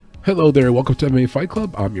Hello there, welcome to MMA Fight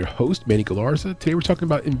Club. I'm your host, Manny Galarza. Today we're talking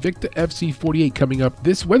about Invicta FC 48 coming up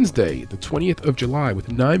this Wednesday, the 20th of July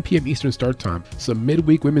with 9 p.m. Eastern start time. Some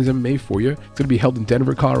midweek women's MMA for you. It's going to be held in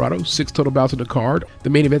Denver, Colorado. 6 total bouts on the card.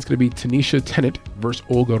 The main event's going to be Tanisha Tennant versus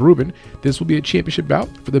Olga Rubin. This will be a championship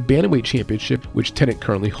bout for the Bantamweight Championship, which Tennant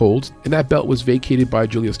currently holds. And that belt was vacated by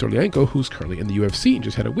Julia Stolianko, who's currently in the UFC and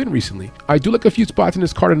just had a win recently. I do like a few spots in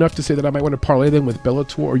this card enough to say that I might want to parlay them with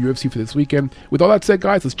Bellator or UFC for this weekend. With all that said,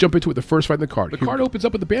 guys, let's jump into it. The first fight in the card. The card opens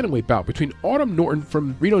up with a bantamweight bout between Autumn Norton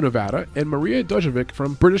from Reno, Nevada, and Maria Dojovic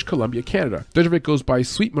from British Columbia, Canada. Dojovic goes by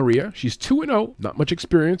Sweet Maria. She's 2-0, not much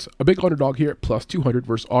experience, a big underdog here at plus 200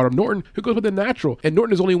 versus Autumn Norton, who goes with the natural. And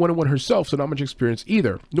Norton is only 1-1 herself, so not much experience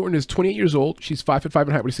either. Norton is 28 years old. She's 5'5"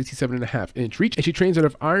 in height with a 67.5-inch reach, and she trains out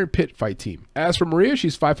of Iron Pit Fight Team. As for Maria,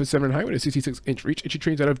 she's 5'7" in height with a 66-inch reach, and she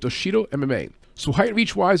trains out of Doshido MMA. So height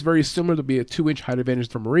reach wise, very similar. There'll be a 2-inch height advantage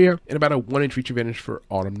for Maria and about a 1-inch reach advantage for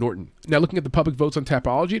Autumn Norton. Now looking at the public votes on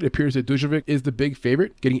Tapology, it appears that Dojovic is the big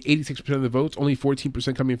favorite, getting 86% of the votes, only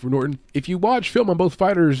 14% coming from Norton. If you watch film on both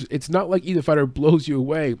fighters, it's not like either fighter blows you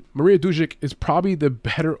away. Maria Dojovic is probably the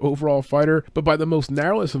better overall fighter, but by the most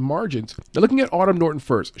narrowest of margins. Now looking at Autumn Norton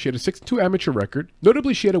first, she had a 6-2 amateur record.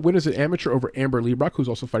 Notably, she had a win as an amateur over Amber Leibrock, who's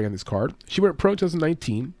also fighting on this card. She went pro in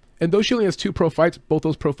 2019. And though she only has 2 pro fights, both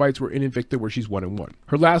those pro fights were in Invicta where she's 1-1.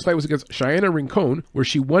 Her last fight was against Cheyenne Rincon, where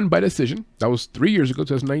she won by decision. That was 3 years ago,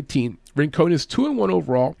 2019. Rincon is 2-1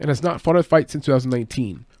 overall and has not fought a fight since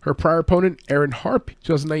 2019. Her prior opponent, Erin Harp,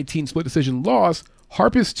 2019 split decision loss.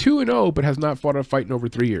 Harp is 2-0 but has not fought a fight in over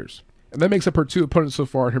 3 years. And that makes up her 2 opponents so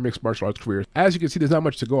far in her mixed martial arts career. As you can see, there's not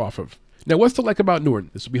much to go off of. Now, what's to like about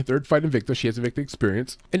Norton? This will be her 3rd fight in Invicta. She has Invicta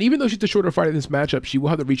experience. And even though she's the shorter fighter in this matchup, she will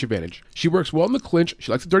have the reach advantage. She works well in the clinch.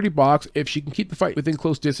 She likes the dirty box. If she can keep the fight within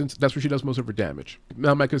close distance, that's where she does most of her damage.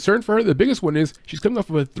 Now, my concern for her, the biggest one is she's coming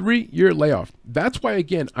off of a 3-year layoff. That's why,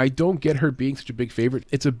 again, I don't get her being such a big favorite.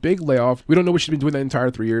 It's a big layoff. We don't know what she's been doing that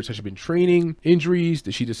entire 3 years. Has she been training? Injuries?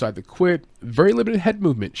 Did she decide to quit? Very limited head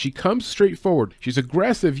movement. She comes straight forward. She's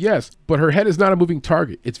aggressive, yes, but her head is not a moving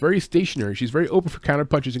target. It's very stationary. She's very open for counter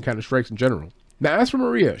punches and counter strikes in general. Now, as for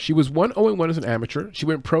Maria, she was 1-0-1 as an amateur. She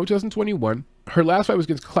went pro 2021. Her last fight was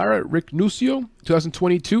against Clara Ricnuccio,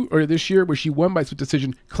 2022, or this year, where she won by split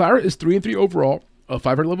decision. Clara is 3-3 overall, a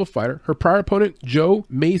 500 level fighter. Her prior opponent, Joe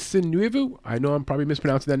Mason Nuevo, I know I'm probably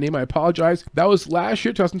mispronouncing that name, I apologize. That was last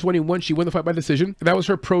year, 2021. She won the fight by decision, and that was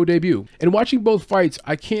her pro debut. And watching both fights,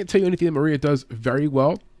 I can't tell you anything that Maria does very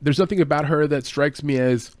well. There's nothing about her that strikes me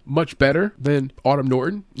as much better than Autumn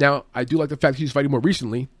Norton. Now, I do like the fact that she's fighting more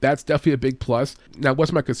recently. That's definitely a big plus. Now,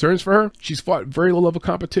 what's my concerns for her? She's fought very low-level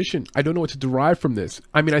competition. I don't know what to derive from this.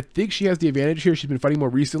 I mean, I think she has the advantage here. She's been fighting more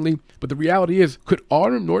recently. But the reality is, could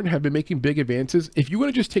Autumn Norton have been making big advances? If you want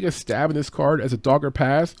to just take a stab in this card as a dog or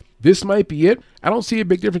pass, this might be it. I don't see a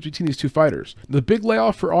big difference between these 2 fighters. The big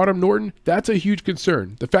layoff for Autumn Norton, that's a huge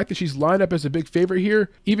concern. The fact that she's lined up as a big favorite here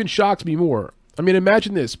even shocks me more. I mean,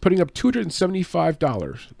 imagine this, putting up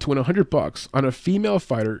 $275 to win $100 on a female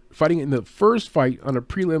fighter fighting in the first fight on a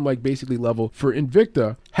prelim, like basically level for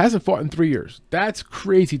Invicta, hasn't fought in 3 years. That's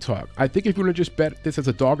crazy talk. I think if you want to just bet this as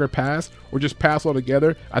a dog or pass, or just pass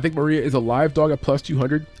altogether, I think Maria is a live dog at plus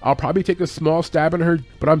 200. I'll probably take a small stab in her,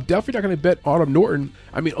 but I'm definitely not going to bet Autumn Norton.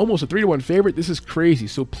 I mean, almost a 3-1 favorite. This is crazy.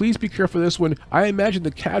 So please be careful this one. I imagine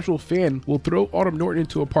the casual fan will throw Autumn Norton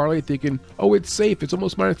into a parlay thinking, oh, it's safe. It's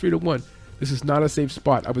almost minus 3-1. This is not a safe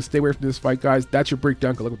spot. I would stay away from this fight, guys. That's your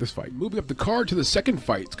breakdown. Good luck with this fight. Moving up the card to the second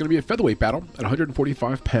fight, it's going to be a featherweight battle at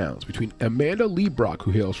 145 pounds between Amanda Leibrock, who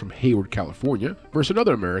hails from Hayward, California, versus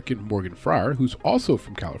another American, Morgan Fryer, who's also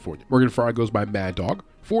from California. Morgan Fryer goes by Mad Dog,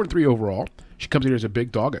 4-3 overall. She comes in here as a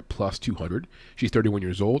big dog at plus 200. She's 31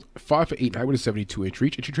 years old, 5'8" in height with a 72-inch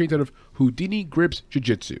reach, and she trains out of Houdini Grips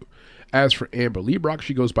Jiu-Jitsu. As for Amber Leibrock,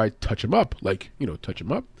 she goes by Touch 'em Up, like, you know, touch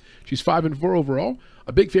 'em up. She's 5-4 overall.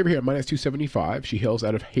 A big favorite here at minus 275. She hails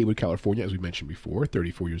out of Hayward, California, as we mentioned before,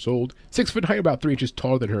 34 years old. 6 foot in height, about 3 inches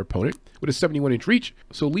taller than her opponent, with a 71-inch reach.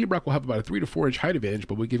 So Leibrock will have about a 3 to 4 inch height advantage,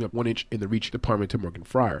 but we're giving up 1 inch in the reach department to Morgan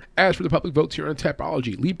Fryer. As for the public votes here on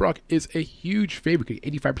Tapology, Leibrock is a huge favorite,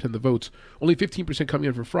 getting 85% of the votes. Only 15% coming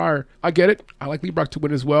in for Fryer. I get it. I like Leibrock to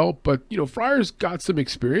win as well, but, you know, Fryer's got some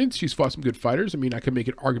experience. She's fought some good fighters. I mean, I can make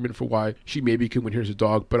an argument for why she maybe can win here as a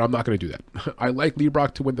dog, but I'm not going to do that. I like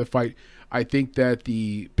Leibrock to win the fight. I think that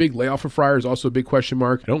the big layoff for Fryer is also a big question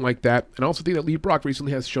mark. I don't like that. And I also think that Leibrock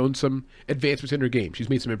recently has shown some advancements in her game. She's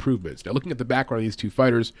made some improvements. Now, looking at the background of these 2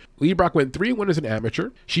 fighters, Leibrock went 3-1 as an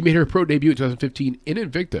amateur. She made her pro debut in 2015 in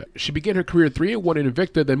Invicta. She began her career 3-1 in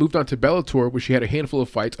Invicta, then moved on to Bellator, where she had a handful of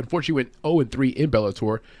fights. Unfortunately, went 0-3 in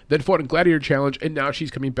Bellator, then fought in Gladiator Challenge, and now she's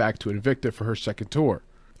coming back to Invicta for her second tour.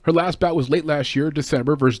 Her last bout was late last year,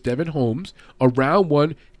 December, versus Devin Holmes, a round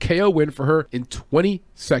 1 KO win for her in 20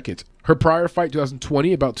 seconds. Her prior fight,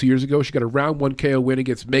 2020, about 2 years ago, she got a round 1 KO win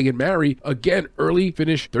against Megan Mary. Again, early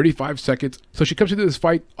finish, 35 seconds. So she comes into this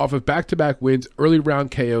fight off of back-to-back wins, early round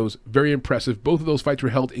KOs. Very impressive. Both of those fights were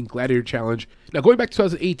held in Gladiator Challenge. Now, going back to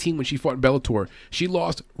 2018 when she fought in Bellator, she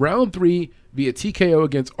lost round 3 via TKO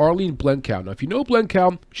against Arlene Blencow. Now, if you know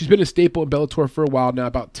Blencow, she's been a staple in Bellator for a while now,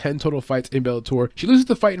 about 10 total fights in Bellator. She loses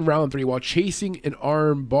the fight in round 3 while chasing an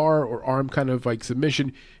arm bar or arm kind of like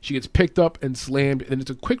submission. She gets picked up and slammed, and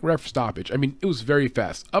it's a quick ref stoppage. I mean, it was very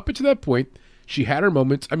fast. Up until that point, she had her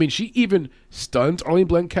moments. I mean, she even stunned Arlene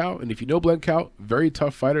Blencow, and if you know Blencow, very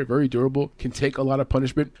tough fighter, very durable, can take a lot of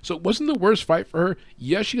punishment. So it wasn't the worst fight for her.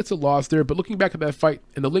 Yes, she gets a loss there, but looking back at that fight,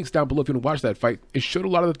 and the links down below if you want to watch that fight, it showed a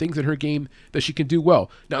lot of the things in her game that she can do well.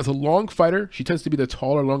 Now, as a long fighter, she tends to be the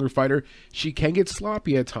taller, longer fighter. She can get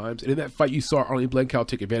sloppy at times, and in that fight, you saw Arlene Blencow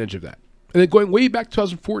take advantage of that. And then going way back to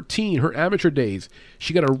 2014, her amateur days,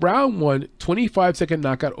 she got a round 1 25-second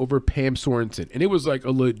knockout over Pam Sorensen. And it was like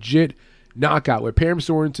a legit knockout where Pam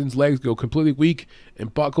Sorensen's legs go completely weak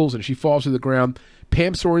and buckles and she falls to the ground.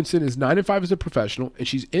 Pam Sorensen is 9-5 as a professional, and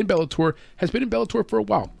she's in Bellator, has been in Bellator for a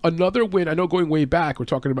while. Another win, I know going way back, we're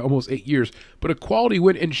talking about almost 8 years, but a quality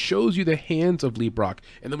win and shows you the hands of Lee Brock.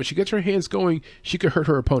 And then when she gets her hands going, she could hurt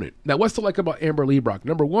her opponent. Now, what's to like about Amber Lee Brock?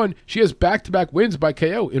 Number 1, she has back-to-back wins by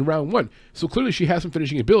KO in round 1. So clearly she has some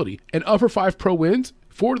finishing ability. And of her 5 pro wins,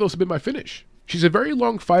 4 of those have been by finish. She's a very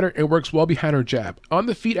long fighter and works well behind her jab. On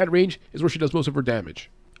the feet at range is where she does most of her damage.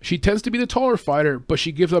 She tends to be the taller fighter, but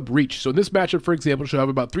she gives up reach. So in this matchup, for example, she'll have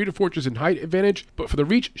about 3 to 4 inches in height advantage, but for the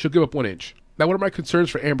reach, she'll give up 1 inch. Now, what are my concerns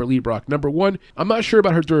for Amber Lee Brock? Number 1, I'm not sure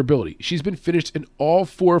about her durability. She's been finished in all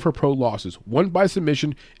 4 of her pro losses, 1 by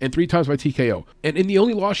submission and 3 times by TKO. And in the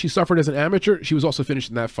only loss she suffered as an amateur, she was also finished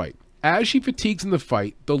in that fight. As she fatigues in the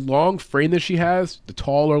fight, the long frame that she has, the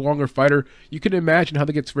taller, longer fighter, you can imagine how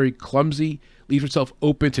that gets very clumsy, leaves herself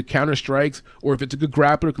open to counter strikes, or if it's a good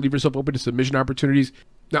grappler, could leave herself open to submission opportunities.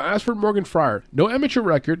 Now, as for Morgan Fryer, no amateur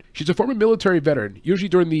record. She's a former military veteran. Usually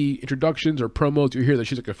during the introductions or promos, you hear that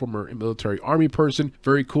she's like a former military army person.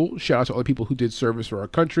 Very cool. Shout out to all the people who did service for our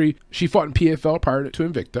country. She fought in PFL prior to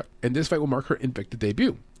Invicta, and this fight will mark her Invicta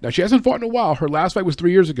debut. Now, she hasn't fought in a while. Her last fight was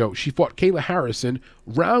 3 years ago. She fought Kayla Harrison,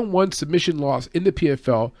 round 1 submission loss in the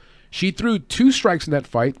PFL. She threw 2 strikes in that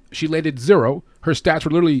fight. She landed 0. Her stats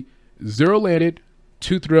were literally 0 landed,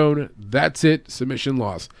 2 thrown. That's it. Submission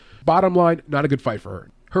loss. Bottom line, not a good fight for her.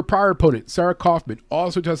 Her prior opponent, Sarah Kaufman,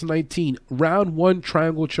 also 2019, round 1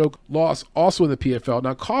 triangle choke loss, also in the PFL.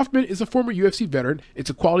 Now, Kaufman is a former UFC veteran. It's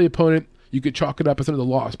a quality opponent. You could chalk it up as another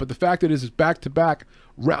loss. But the fact that it is back-to-back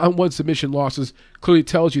round 1 submission losses clearly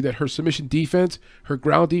tells you that her submission defense, her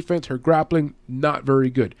ground defense, her grappling, not very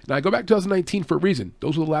good. Now, I go back to 2019 for a reason.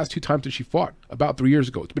 Those were the last 2 times that she fought, about 3 years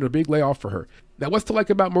ago. It's been a big layoff for her. Now, what's to like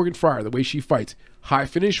about Morgan Fryer, the way she fights? High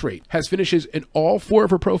finish rate, has finishes in all 4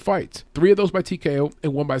 of her pro fights, 3 of those by TKO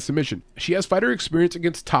and 1 by submission. She has fighter experience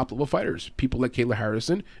against top-level fighters, people like Kayla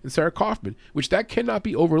Harrison and Sarah Kaufman, which that cannot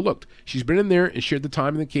be overlooked. She's been in there and shared the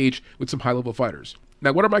time in the cage with some high-level fighters.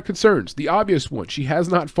 Now, what are my concerns? The obvious one, she has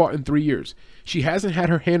not fought in 3 years. She hasn't had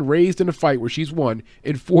her hand raised in a fight where she's won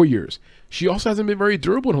in 4 years. She also hasn't been very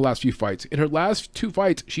durable in her last few fights. In her last 2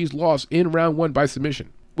 fights, she's lost in round 1 by submission.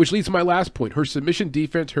 Which leads to my last point. Her submission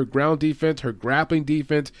defense, her ground defense, her grappling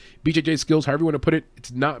defense, BJJ skills, however you want to put it, it's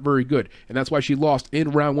not very good. And that's why she lost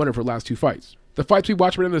in round 1 of her last 2 fights. The fights we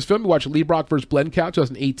watched right in this film, we watched Lee Brock versus Blencow,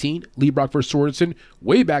 2018, Lee Brock versus Sorensen,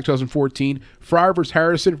 way back 2014, Fryer versus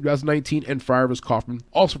Harrison from 2019, and Fryer versus Kaufman,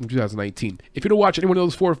 also from 2019. If you don't watch any one of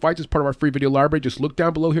those 4 fights as part of our free video library, just look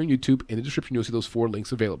down below here on YouTube. In the description, you'll see those 4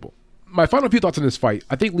 links available. My final few thoughts on this fight.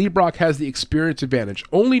 I think Lee Brock has the experience advantage.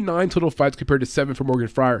 Only 9 total fights compared to 7 for Morgan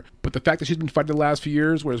Fryer. But the fact that she's been fighting the last few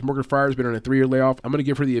years, whereas Morgan Fryer has been on a 3-year layoff, I'm going to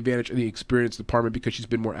give her the advantage in the experience department because she's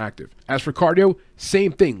been more active. As for cardio,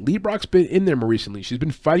 same thing. Lee Brock's been in there more recently. She's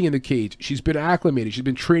been fighting in the cage. She's been acclimated. She's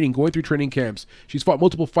been training, going through training camps. She's fought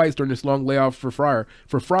multiple fights during this long layoff for Fryer.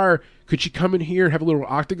 For Fryer, could she come in here and have a little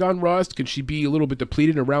octagon rust? Could she be a little bit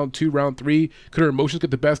depleted in round 2, round 3? Could her emotions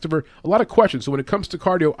get the best of her? A lot of questions. So when it comes to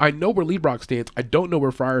cardio, I know where Lee Brock stands. I don't know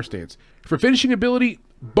where Fryer stands. For finishing ability,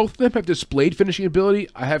 both of them have displayed finishing ability.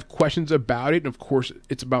 I have questions about it, and of course,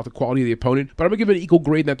 it's about the quality of the opponent, but I'm going to give it an equal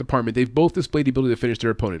grade in that department. They've both displayed the ability to finish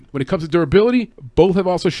their opponent. When it comes to durability, both have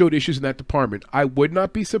also showed issues in that department. I would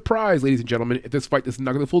not be surprised, ladies and gentlemen, if this fight does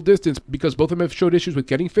not go the full distance, because both of them have showed issues with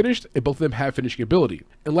getting finished, and both of them have finishing ability.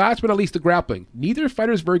 And last but not least, the grappling. Neither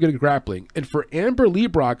fighter is very good at grappling, and for Amber Lee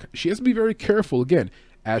Brock, she has to be very careful. Again,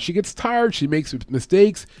 As she gets tired, she makes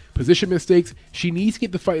mistakes, position mistakes. She needs to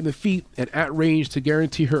get the fight in the feet and at range to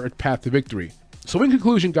guarantee her a path to victory. So in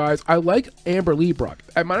conclusion, guys, I like Amber Leibrock.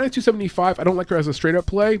 At minus 275, I don't like her as a straight-up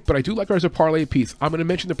play, but I do like her as a parlay piece. I'm going to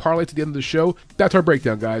mention the parlay to the end of the show. That's our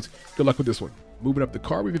breakdown, guys. Good luck with this one. Moving up the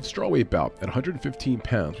card, we have a strawweight bout at 115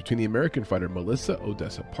 pounds between the American fighter Melissa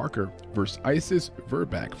Odessa Parker versus Isis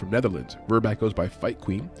Verbeek from Netherlands. Verbeek goes by Fight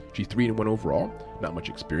Queen. She's 3-1 overall, not much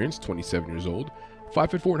experience, 27 years old,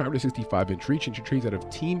 5'4" and 165-inch reach, and she trains out of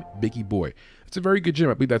Team Biggie Boy. It's a very good gym.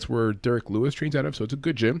 I believe that's where Derek Lewis trains out of, so it's a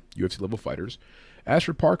good gym, UFC level fighters. As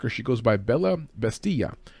for Parker, she goes by Bella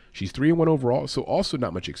Bestilla. She's 3-1 overall, so also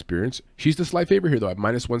not much experience. She's the slight favorite here, though, at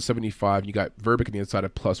minus 175. You got Verbeek on the inside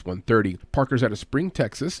at plus 130. Parker's out of Spring,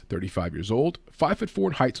 Texas, 35 years old, 5'4"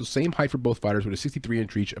 in height, so same height for both fighters with a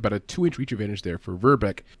 63-inch reach, about a 2-inch reach advantage there for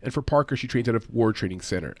Verbeek. And for Parker, she trains out of Ward Training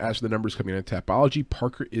Center. As for the numbers coming in on Tapology,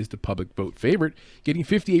 Parker is the public vote favorite, getting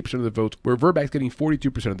 58% of the votes, where Verbeek's getting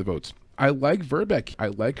 42% of the votes. I like Verbeek. I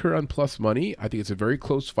like her on plus money. I think it's a very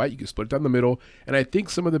close fight. You can split it down the middle. And I think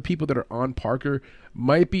some of the people that are on Parker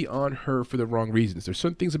might be on her for the wrong reasons. There's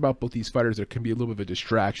some things about both these fighters that can be a little bit of a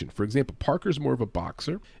distraction. For example, Parker's more of a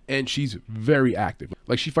boxer, and she's very active.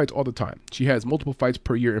 Like, she fights all the time. She has multiple fights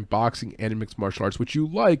per year in boxing and in mixed martial arts, which you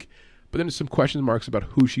like. But then there's some question marks about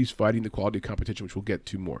who she's fighting, the quality of competition, which we'll get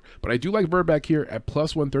to more. But I do like Verbeek here at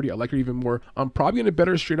plus 130. I like her even more. I'm probably going to bet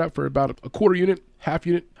her straight up for about a quarter unit, half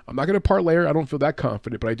unit. I'm not going to parlay her. I don't feel that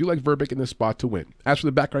confident, but I do like Verbeek in this spot to win. As for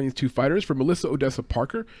the background of these two fighters, for Melissa Odessa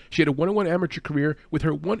Parker, she had a 1-1 amateur career with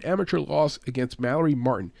her one amateur loss against Mallory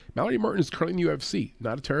Martin. Mallory Martin is currently in the UFC.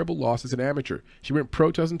 Not a terrible loss as an amateur. She went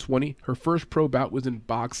pro 2020. Her first pro bout was in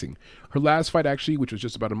boxing. Her last fight, actually, which was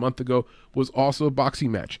just about a month ago, was also a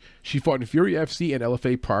boxing match. She fought in Fury FC and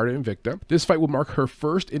LFA prior to Invicta. This fight will mark her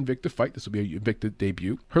first Invicta fight. This will be a Invicta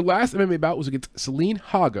debut. Her last MMA bout was against Celine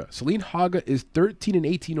Haga. Celine Haga is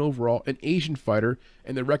 13-18 overall, an Asian fighter,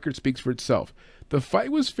 and the record speaks for itself. The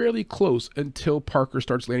fight was fairly close until Parker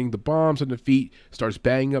starts landing the bombs on the feet, starts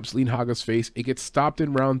banging up Celine Haga's face. It gets stopped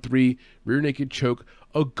in round 3, rear naked choke.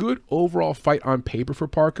 A good overall fight on paper for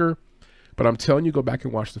Parker, but I'm telling you, go back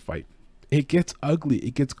and watch the fight. It gets ugly.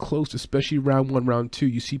 It gets close, especially round 1, round 2.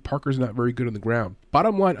 You see Parker's not very good on the ground.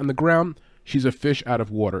 Bottom line, on the ground, she's a fish out of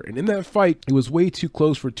water. And in that fight, it was way too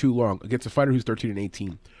close for too long against a fighter who's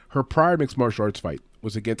 13-18. Her prior mixed martial arts fight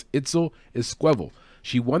was against Itzel Esquivel.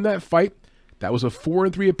 She won that fight. That was a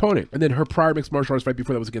 4-3 opponent. And then her prior mixed martial arts fight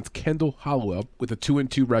before that was against Kendall Hollowell with a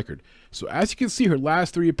 2-2 record. So as you can see, her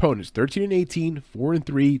last 3 opponents, 13-18,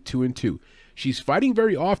 4-3, 2-2. She's fighting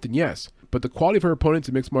very often, yes, but the quality of her opponents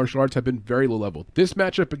in mixed martial arts have been very low level. This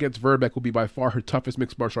matchup against Verbeek will be by far her toughest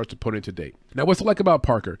mixed martial arts opponent to date. Now, what's to like about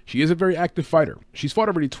Parker? She is a very active fighter. She's fought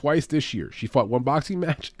already twice this year. She fought 1 boxing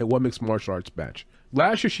match and 1 mixed martial arts match.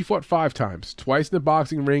 Last year, she fought 5 times, twice in the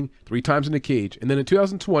boxing ring, 3 times in the cage. And then in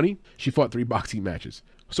 2020, she fought 3 boxing matches.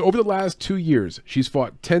 So over the last 2 years, she's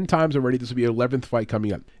fought 10 times already. This will be her 11th fight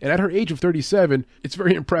coming up. And at her age of 37, it's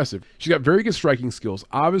very impressive. She's got very good striking skills.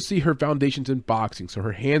 Obviously, her foundation's in boxing, so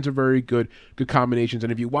her hands are very good, good combinations.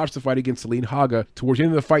 And if you watch the fight against Celine Haga, towards the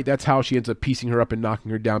end of the fight, that's how she ends up piecing her up and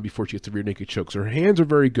knocking her down before she gets the rear naked choke. So her hands are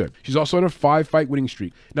very good. She's also on a 5-fight winning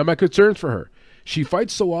streak. Now, my concerns for her: she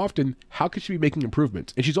fights so often, how could she be making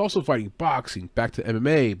improvements? And she's also fighting boxing, back to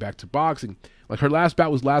MMA, back to boxing. Like, her last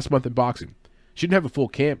bout was last month in boxing. She didn't have a full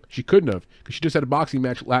camp. She couldn't have, because she just had a boxing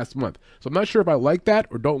match last month. So I'm not sure if I like that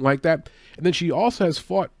or don't like that. And then she also has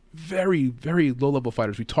fought very, very low-level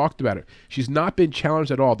fighters. We talked about it. She's not been challenged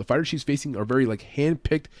at all. The fighters she's facing are very, like,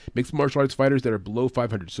 hand-picked mixed martial arts fighters that are below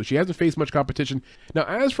 500. So she hasn't faced much competition. Now,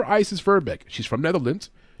 as for Isis Verbeek, she's from Netherlands.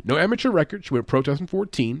 No amateur record. She went pro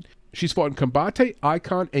 2014. She's fought in Combate,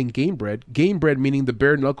 Icon, and Gamebred. Gamebred meaning the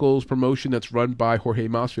bare knuckles promotion that's run by Jorge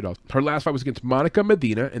Masvidal. Her last fight was against Monica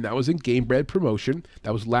Medina, and that was in Gamebred promotion.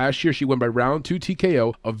 That was last year. She won by round 2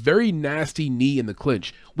 TKO, a very nasty knee in the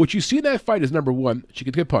clinch. What you see in that fight is, number 1, she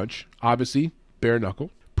could get punched, obviously, bare knuckle.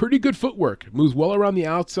 Pretty good footwork, moves well around the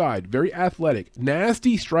outside, very athletic,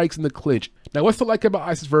 nasty strikes in the clinch. Now, what's to like about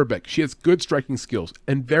Isis Verbeek? She has good striking skills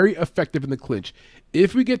and very effective in the clinch.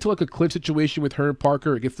 If we get to like a clinch situation with her and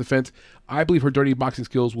Parker against the fence, I believe her dirty boxing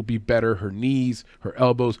skills will be better. Her knees, her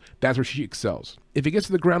elbows, that's where she excels. If it gets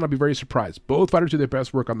to the ground, I'll be very surprised. Both fighters do their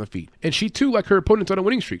best work on the feet. And she too, like her opponents, on a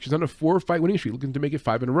winning streak. She's on a 4-fight winning streak, looking to make it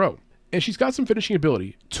 5 in a row. And she's got some finishing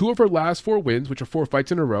ability. 2 of her last 4 wins, which are 4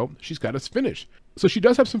 fights in a row, she's got us finished. So she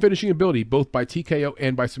does have some finishing ability, both by TKO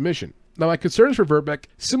and by submission. Now, my concerns for Verbeek,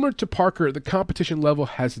 similar to Parker, the competition level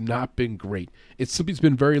has not been great. It's simply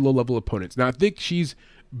been very low-level opponents. Now, I think she's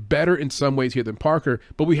better in some ways here than Parker,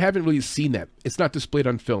 but we haven't really seen that. It's not displayed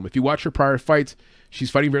on film. If you watch her prior fights,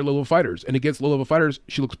 she's fighting very low-level fighters, and against low-level fighters,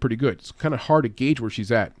 she looks pretty good. It's kind of hard to gauge where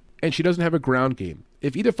she's at. And she doesn't have a ground game.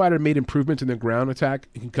 If either fighter made improvements in their ground attack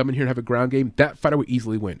and can come in here and have a ground game, that fighter would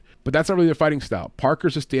easily win. But that's not really their fighting style.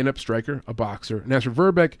 Parker's a stand-up striker, a boxer. And as for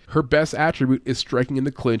Verbeek, her best attribute is striking in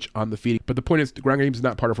the clinch on the feet. But the point is, the ground game is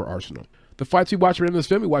not part of her arsenal. The fights we watched in this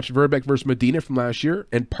film, we watched Verbeek versus Medina from last year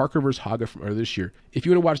and Parker versus Haga from earlier this year. If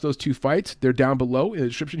you want to watch those two fights, they're down below in the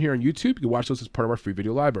description here on YouTube. You can watch those as part of our free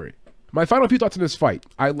video library. My final few thoughts on this fight.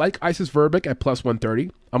 I like Isis Verbeek at plus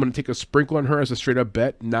 130. I'm going to take a sprinkle on her as a straight up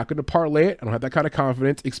bet. Not going to parlay it. I don't have that kind of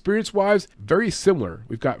confidence. Experience-wise, very similar.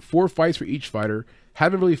 We've got 4 fights for each fighter.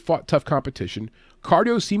 Haven't really fought tough competition.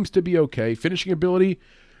 Cardio seems to be okay. Finishing ability,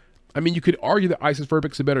 I mean, you could argue that Isis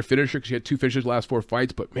Verbeek's a better finisher because she had 2 finishes the last 4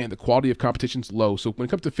 fights, but man, the quality of competition's low. So when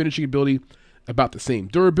it comes to finishing ability, about the same.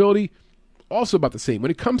 Durability, also about the same.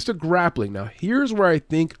 When it comes to grappling, now here's where I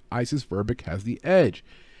think Isis Verbeek has the edge.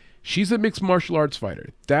 She's a mixed martial arts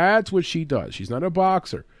fighter. That's what she does. She's not a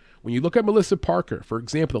boxer. When you look at Melissa Parker, for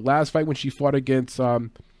example, the last fight when she fought against,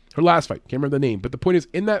 her last fight, can't remember the name, but the point is,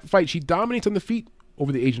 in that fight, she dominates on the feet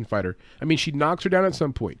over the Asian fighter. I mean, she knocks her down at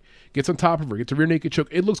some point, gets on top of her, gets a rear naked choke.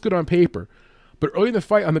 It looks good on paper. But early in the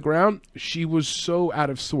fight on the ground, she was so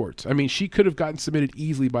out of sorts. I mean, she could have gotten submitted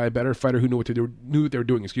easily by a better fighter who knew what they were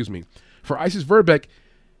doing, For Isis Verbeek,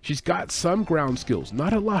 she's got some ground skills,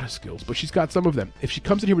 not a lot of skills, but she's got some of them. If she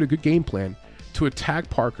comes in here with a good game plan to attack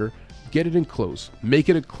Parker, get it in close, make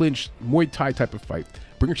it a clinch, Muay Thai type of fight,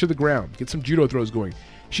 bring her to the ground, get some judo throws going,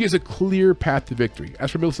 she has a clear path to victory. As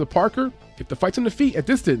for Melissa Parker, if the fight's on the feet at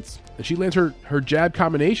distance and she lands her jab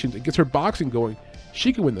combinations and gets her boxing going,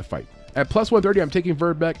 she can win the fight. At plus 130, I'm taking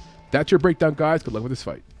Verbeek. That's your breakdown, guys. Good luck with this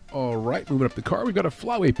fight. All right, moving up the card, we've got a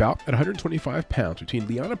flyweight bout at 125 pounds between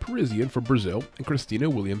Liana Parisian from Brazil and Christina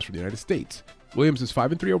Williams from the United States. Williams is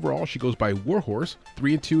 5-3 overall. She goes by Warhorse,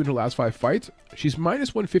 3-2 in her last 5 fights. She's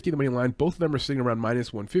minus 150 in the money line. Both of them are sitting around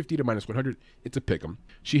minus 150 to minus 100. It's a pick'em.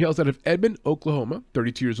 She hails out of Edmond, Oklahoma,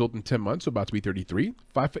 32 years old in 10 months, so about to be 33,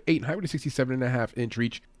 5'8" in height with a 67.5-inch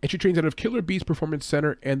reach, and she trains out of Killer Beast Performance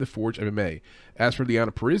Center and the Forge MMA. As for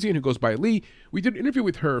Liana Parisian, who goes by Lee, we did an interview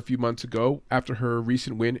with her a few months ago after her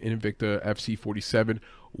recent win in Invicta FC 47.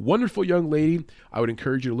 Wonderful young lady. I would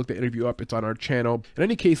encourage you to look the interview up. It's on our channel. In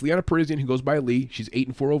any case, Liana Parisian, who goes by Lee, she's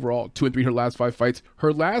 8-4 overall, 2-3 in her last 5 fights.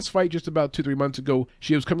 Her last fight just about 2-3 months ago,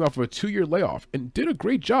 she was coming off of a 2-year layoff and did a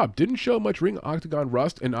great job. Didn't show much ring octagon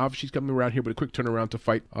rust, and obviously she's coming around here with a quick turnaround to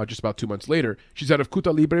fight just about 2 months later. She's out of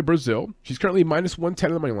Cuta Libre, Brazil. She's currently minus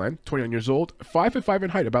 110 on the money line, 29 years old, 5'5"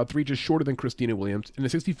 in height, about 3 inches shorter than Christina Williams, and a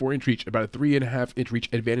 64-inch reach, about a 3.5-inch reach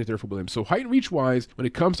advantage there for Williams. So height and reach wise, when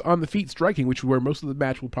it comes on the feet striking, which is where most of the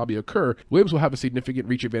match will probably occur, Williams will have a significant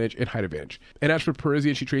reach advantage and height advantage. And as for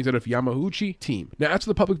Parisian, she trains out of Yamauchi team. Now, as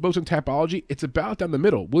for the public votes on Tapology, it's about down the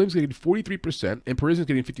middle. Williams getting 43% and Parisian's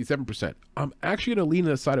getting 57%. I'm actually going to lean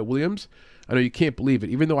on the side of Williams. I know you can't believe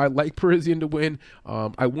it. Even though I like Parisian to win,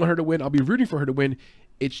 I want her to win. I'll be rooting for her to win.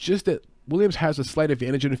 It's just that Williams has a slight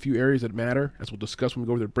advantage in a few areas that matter, as we'll discuss when we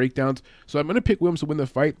go over the breakdowns. So I'm going to pick Williams to win the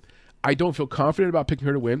fight. I don't feel confident about picking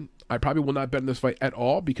her to win. I probably will not bet in this fight at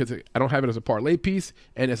all because I don't have it as a parlay piece.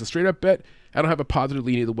 And as a straight up bet, I don't have a positive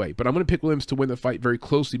lean either way. But I'm going to pick Williams to win the fight very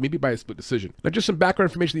closely, maybe by a split decision. Now, just some background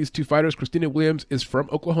information on these two fighters. Christina Williams is from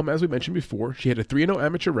Oklahoma, as we mentioned before. She had a 3-0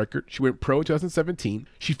 amateur record. She went pro in 2017.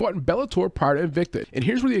 She fought in Bellator prior to Invicta. And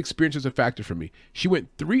here's where the experience is a factor for me. She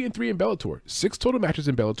went 3-3 in Bellator, 6 total matches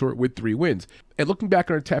in Bellator with 3 wins. And looking back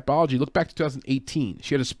on her Tapology, look back to 2018.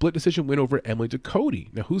 She had a split decision win over Emily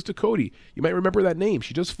Ducote. Now, who's Ducote? You might remember that name.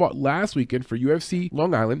 She just fought last weekend for UFC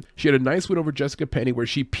Long Island. She had a nice win over Jessica Penney where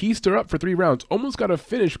she pieced her up for 3 rounds. Almost got a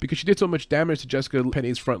finish because she did so much damage to Jessica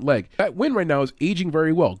Penney's front leg. That win right now is aging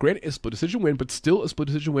very well. Granted, a split decision win, but still a split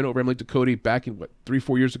decision win over Emily Ducote back in,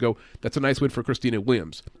 3-4 years ago. That's a nice win for Christina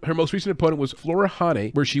Williams. Her most recent opponent was Flora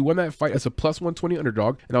Hane, where she won that fight as a plus 120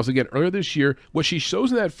 underdog. And also again, earlier this year, what she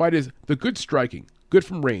shows in that fight is the good striking. Good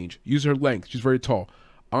from range, use her length, she's very tall.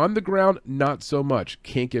 On the ground, not so much.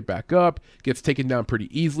 Can't get back up, gets taken down pretty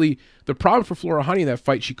easily. The problem for Flora Hane in that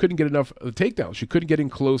fight, she couldn't get enough of the takedowns. She couldn't get in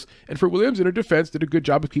close. And for Williams, in her defense, did a good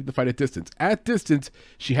job of keeping the fight at distance. At distance,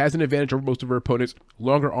 she has an advantage over most of her opponents.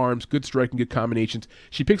 Longer arms, good striking, good combinations.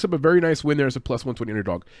 She picks up a very nice win there as a plus 120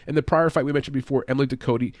 underdog. In the prior fight we mentioned before, Emily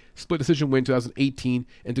Ducote, split decision win 2018,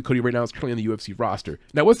 and Ducote right now is currently on the UFC roster.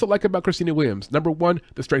 Now, what's to like about Christina Williams? Number one,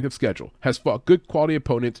 the strength of schedule. Has fought good quality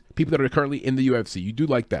opponents, people that are currently in the UFC. You do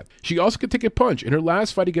like like that. She also could take a punch. In her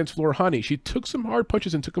last fight against Flora Hani, she took some hard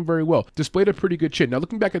punches and took them very well. Displayed a pretty good chin. Now,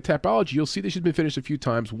 looking back at Tapology, you'll see that she's been finished a few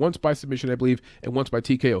times, once by submission, I believe, and once by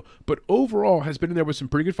TKO. But overall, has been in there with some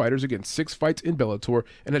pretty good fighters, again, 6 fights in Bellator,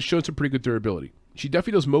 and has shown some pretty good durability. She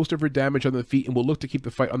definitely does most of her damage on the feet and will look to keep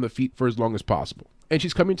the fight on the feet for as long as possible. And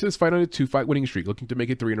she's coming to this fight on a 2-fight winning streak, looking to make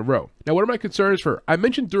it 3 in a row. Now, what are my concerns for her? I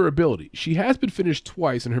mentioned durability. She has been finished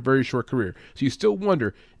twice in her very short career, so you still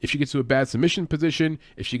wonder if she gets to a bad submission position,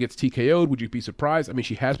 if she gets TKO'd, would you be surprised? I mean,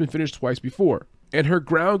 she has been finished twice before. And her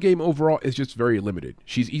ground game overall is just very limited.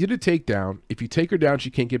 She's easy to take down. If you take her down,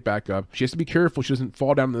 she can't get back up. She has to be careful she doesn't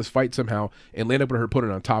fall down in this fight somehow and land up with her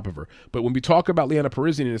opponent on top of her. But when we talk about Liana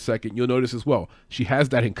Parisian in a second, you'll notice as well, she has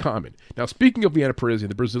that in common. Now, speaking of Liana Parisian,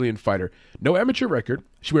 the Brazilian fighter, no amateur record.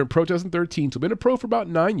 She went pro 2013, so been a pro for about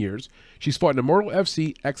 9 years. She's fought in Immortal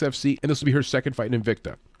FC, XFC, and this will be her second fight in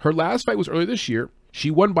Invicta. Her last fight was earlier this year. She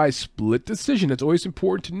won by split decision. That's always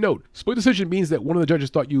important to note. Split decision means that one of the judges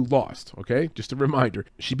thought you lost, okay? Just a reminder.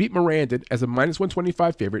 She beat Miranda as a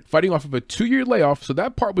 -125 favorite, fighting off of a 2-year layoff, so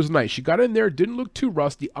that part was nice. She got in there, didn't look too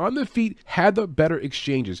rusty. On the feet, had the better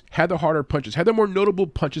exchanges, had the harder punches, had the more notable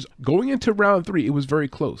punches. Going into round 3, it was very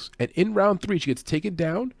close. And in round 3, she gets taken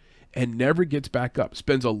down and never gets back up.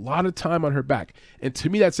 Spends a lot of time on her back. And to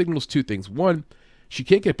me, that signals 2 things. One, she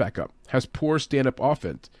can't get back up, has poor stand-up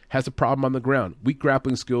offense, has a problem on the ground, weak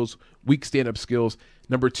grappling skills, weak stand-up skills.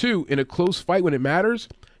 Number 2, in a close fight when it matters,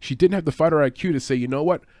 she didn't have the fighter IQ to say, you know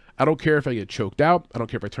what, I don't care if I get choked out, I don't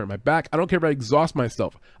care if I turn my back, I don't care if I exhaust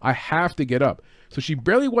myself, I have to get up. So she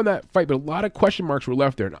barely won that fight, but a lot of question marks were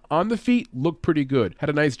left there. And on the feet, looked pretty good, had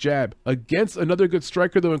a nice jab. Against another good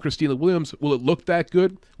striker though in Christina Williams, will it look that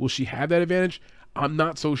good? Will she have that advantage? I'm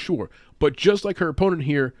not so sure. But just like her opponent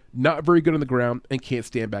here, not very good on the ground and can't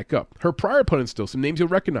stand back up. Her prior opponents still, some names you'll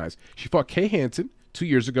recognize. She fought Kay Hansen 2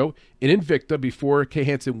 years ago in Invicta before Kay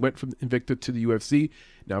Hansen went from Invicta to the UFC.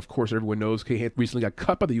 Now, of course, everyone knows Kay Hansen recently got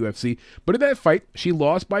cut by the UFC, but in that fight, she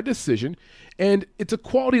lost by decision, and it's a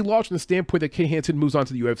quality loss from the standpoint that Kay Hansen moves on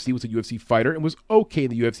to the UFC, was a UFC fighter, and was okay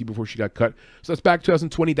in the UFC before she got cut. So that's back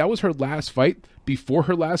 2020. That was her last fight. Before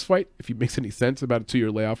her last fight, if it makes any sense, about a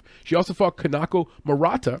 2-year layoff. She also fought Kanako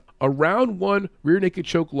Murata, a round 1 rear naked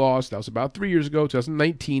choke loss. That was about 3 years ago,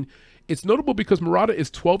 2019. It's notable because Murata is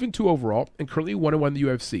 12-2 overall and currently 1-1 in the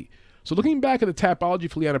UFC. So looking back at the Tapology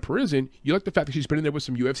for Liana Parisian, you like the fact that she's been in there with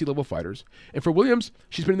some UFC level fighters. And for Williams,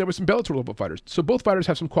 she's been in there with some Bellator level fighters. So both fighters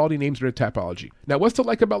have some quality names in their Tapology. Now, what's to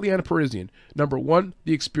like about Liana Parisian? Number 1,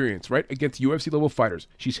 the experience, right? Against UFC level fighters.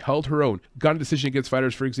 She's held her own. Got a decision against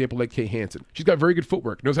fighters, for example, like Kay Hansen. She's got very good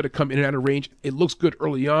footwork. Knows how to come in and out of range. It looks good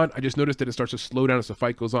early on. I just noticed that it starts to slow down as the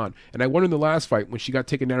fight goes on. And I wonder in the last fight, when she got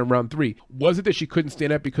taken down in round 3, was it that she couldn't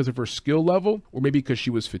stand up because of her skill level? Or maybe because she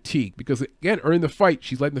was fatigued? Because again, early in the fight,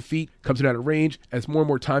 she's letting the feet, comes in out of range. As more and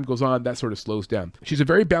more time goes on, that sort of slows down. She's a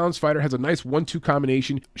very balanced fighter, has a nice 1-2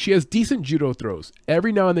 combination. She has decent judo throws.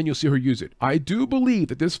 Every now and then you'll see her use it. I do believe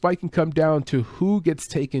that this fight can come down to who gets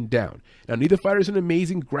taken down. Now, neither fighter is an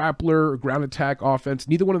amazing grappler or ground attack offense.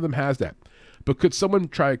 Neither one of them has that. But could someone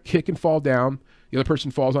try a kick and fall down? The other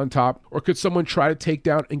person falls on top, or could someone try to take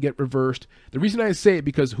down and get reversed? The reason I say it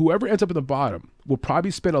because whoever ends up in the bottom will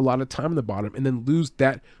probably spend a lot of time in the bottom and then lose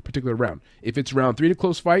that particular round. If it's round 3 in a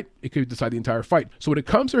close fight, it could decide the entire fight. So when it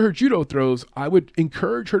comes to her judo throws, I would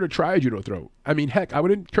encourage her to try a judo throw. I mean, heck, I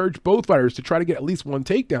would encourage both fighters to try to get at least one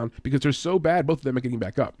takedown because they're so bad, both of them are getting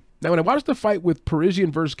back up. Now, when I watched the fight with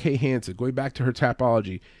Parisian versus Kay Hansen, going back to her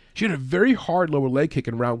Tapology, she had a very hard lower leg kick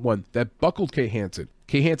in round 1 that buckled Kay Hansen.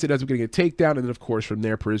 Kay Hansen ends up getting a takedown, and then, of course, from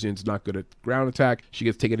there, Parisian's not good at ground attack. She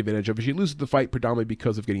gets taken advantage of, and she loses the fight predominantly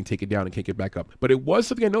because of getting taken down and can't get back up. But it was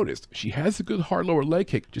something I noticed. She has a good hard lower leg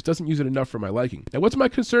kick, just doesn't use it enough for my liking. Now, what's my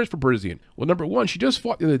concerns for Parisian? Well, number 1, she just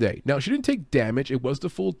fought the other day. Now, she didn't take damage. It was the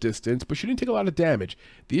full distance, but she didn't take a lot of damage.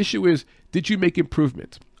 The issue is, did you make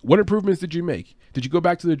improvements? What improvements did you make? Did you go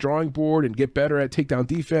back to the drawing board and get better at takedown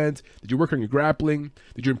defense? Did you work on your grappling?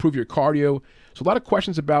 Did you improve your cardio? So a lot of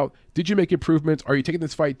questions about, did you make improvements? Are you taking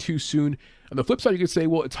this fight too soon? On the flip side, you could say,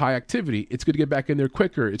 well, it's high activity. It's good to get back in there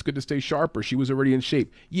quicker. It's good to stay sharper. She was already in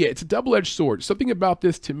shape. Yeah, it's a double-edged sword. Something about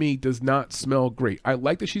this, to me, does not smell great. I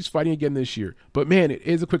like that she's fighting again this year. But, man, it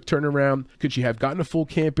is a quick turnaround. Could she have gotten a full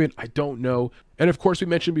camp in? I don't know. And, of course, we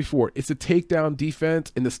mentioned before, it's the takedown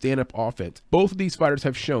defense and the stand-up offense. Both of these fighters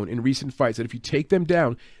have shown in recent fights that if you take them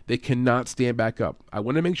down, they cannot stand back up. I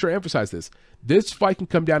want to make sure I emphasize this. This fight can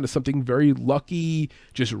come down to something very lucky,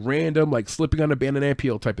 just random, like slipping on a banana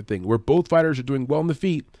peel type of thing, where both fighters are doing well in the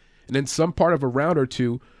feet, and then some part of a round or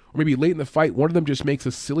two, or maybe late in the fight, one of them just makes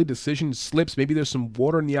a silly decision, slips, maybe there's some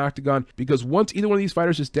water in the octagon, because once either one of these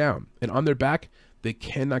fighters is down and on their back, they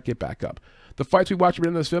cannot get back up. The fights we watched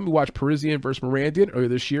in this film, we watched Parisian versus Morandian earlier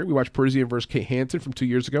this year. We watched Parisian versus Kate Hansen from 2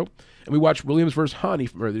 years ago. And we watched Williams versus Hani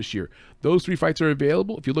from earlier this year. Those 3 fights are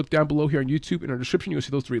available. If you look down below here on YouTube in our description, you'll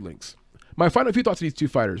see those 3 links. My final few thoughts on these 2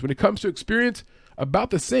 fighters. When it comes to experience,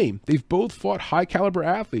 about the same. They've both fought high caliber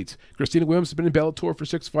athletes. Christina Williams has been in Bellator for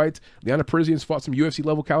 6 fights. Liana Parisian's fought some UFC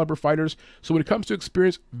level caliber fighters. So when it comes to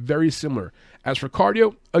experience, very similar. As for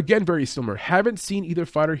cardio, again, very similar. Haven't seen either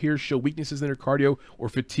fighter here show weaknesses in their cardio or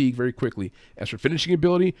fatigue very quickly. As for finishing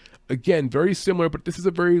ability, again, very similar, but this is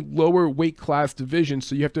a very lower weight class division,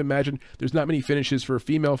 so you have to imagine there's not many finishes for a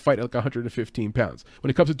female fight at like 115 pounds.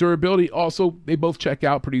 When it comes to durability, also, they both check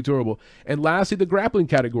out pretty durable. And lastly, the grappling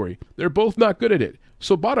category. They're both not good at it.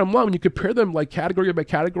 So bottom line, when you compare them like category by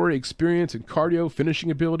category, experience and cardio, finishing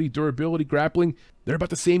ability, durability, grappling, they're about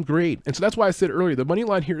the same grade. And so that's why I said earlier, the money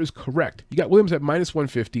line here is correct. You got Williams at minus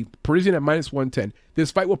 150, Parisian at minus 110.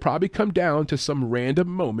 This fight will probably come down to some random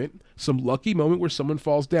moment, some lucky moment where someone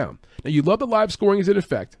falls down. Now, you love the live scoring is in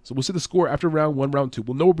effect. So we'll see the score after round 1, round 2.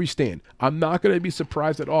 We'll know where we stand. I'm not going to be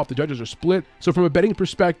surprised at all if the judges are split. So from a betting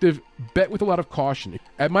perspective, bet with a lot of caution.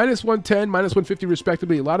 At minus 110, minus 150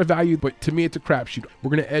 respectively, a lot of value, but to me, it's a crapshoot.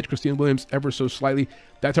 We're going to edge Christina Williams ever so slightly.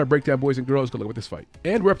 That's our breakdown, boys and girls. Good luck with this fight.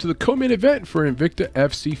 And we're up to the co-main event for Invicta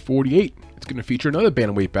FC 48. It's going to feature another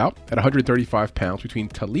bantamweight bout at 135 pounds between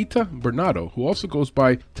Talita Bernardo, who also goes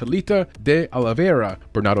by Talita de Oliveira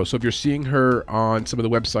Bernardo. So if you're seeing her on some of the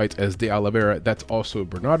websites as de Oliveira, that's also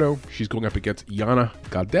Bernardo. She's going up against Yana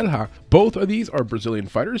Gadelha. Both of these are Brazilian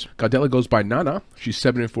fighters. Gadelha goes by Nana. She's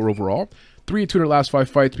 7-4 overall. 3-2 in her last 5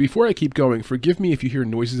 fights. Before I keep going, forgive me if you hear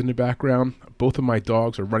noises in the background. Both of my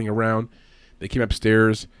dogs are running around. They came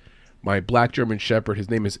upstairs. My black German Shepherd, his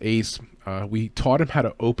name is Ace. We taught him how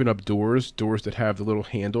to open up doors that have the little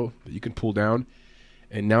handle that you can pull down.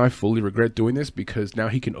 And now I fully regret doing this because now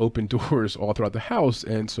he can open doors all throughout the house.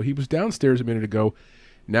 And so he was downstairs a minute ago.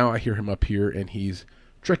 Now I hear him up here and he's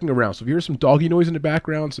trekking around. So if you hear some doggy noise in the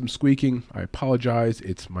background, some squeaking, I apologize.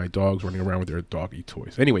 It's my dogs running around with their doggy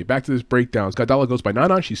toys. Anyway, back to this breakdown. Gadelha goes by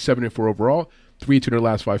Nana. She's 7-4 overall, 3-2 in her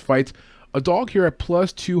last 5 fights. A dog here at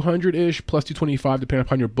plus 200-ish, plus 225, depending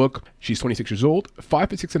upon your book. She's 26 years old,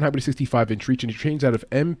 5'6" in height with a 65-inch reach, and she trains out of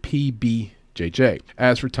MPBJJ.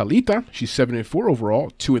 As for Talita, she's 7-4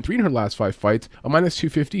 overall, 2-3 in her last 5 fights, a minus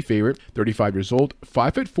 250 favorite, 35 years old,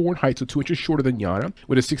 5'4" in height, so 2 inches shorter than Yana,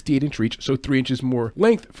 with a 68-inch reach, so 3 inches more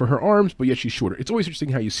length for her arms, but yet she's shorter. It's always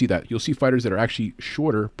interesting how you see that. You'll see fighters that are actually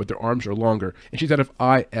shorter, but their arms are longer, and she's out of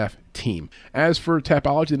IF team. As for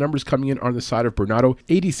Tapology, the numbers coming in on the side of Bernardo,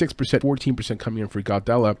 86%, 14% coming in for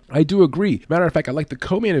Gadelha. I do agree. Matter of fact, I like the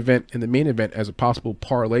co-main event and the main event as a possible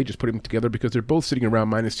parlay, just putting them together because they're both sitting around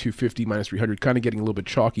minus 250, minus 300, kind of getting a little bit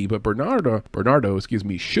chalky, but Bernardo,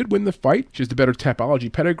 should win the fight. She has the better Tapology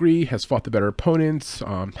pedigree, has fought the better opponents,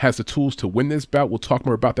 has the tools to win this bout. We'll talk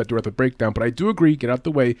more about that throughout the breakdown, but I do agree, get out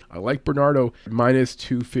the way. I like Bernardo, minus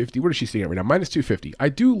 250. What is she sitting at right now? Minus 250. I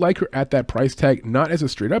do like her at that price tag, not as a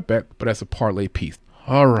straight up bet, but as a parlay piece.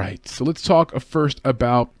 All right, so let's talk first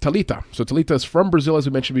about Talita. So Talita is from Brazil, as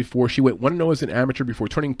we mentioned before. She went 1-0 as an amateur before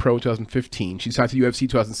turning pro in 2015. She signed to UFC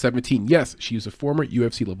 2017. Yes, she is a former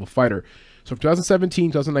UFC level fighter. So from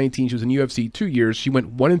 2017, 2019, she was in UFC 2 years. She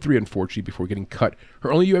went 1-3, unfortunately, before getting cut.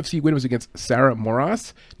 Her only UFC win was against Sarah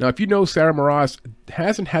Moras. Now, if you know, Sarah Moras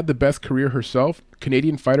hasn't had the best career herself.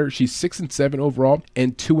 Canadian fighter. She's 6-7 overall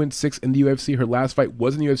and 2-6 in the UFC. Her last fight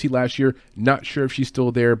was in the UFC last year. Not sure if she's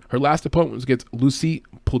still there. Her last opponent was against Lucy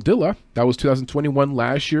Pudilla. That was 2021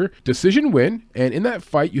 last year. Decision win. And in that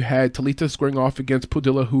fight, you had Talita squaring off against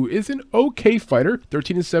Pudilla, who is an okay fighter.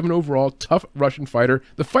 13-7 overall. Tough Russian fighter.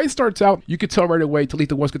 The fight starts out, you could tell right away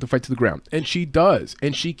Talita wants to get the fight to the ground. And she does.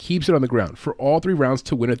 And she keeps it on the ground for all 3 rounds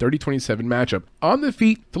to win a 30-27 matchup. On the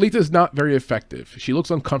feet, Talita is not very effective. She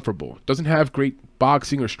looks uncomfortable. Doesn't have great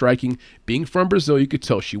boxing or striking. Being from Brazil, you could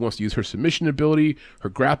tell she wants to use her submission ability, her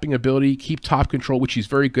grappling ability, keep top control, which she's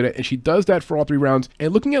very good at, and she does that for all 3 rounds.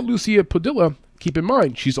 And looking at Lucia Pudilla, keep in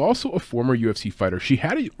mind, she's also a former UFC fighter. She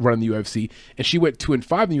had a run in the UFC, and she went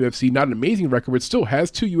 2-5 in the UFC. Not an amazing record, but still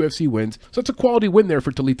has 2 UFC wins. So it's a quality win there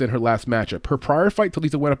for Talita in her last matchup. Her prior fight,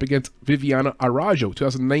 Talita went up against Viviana Araújo,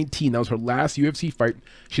 2019. That was her last UFC fight.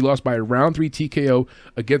 She lost by a round 3 TKO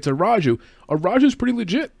against Araújo. Araújo's pretty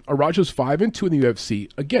legit. Araújo's 5-2 in the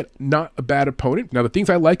UFC. Again, not a bad opponent. Now, the things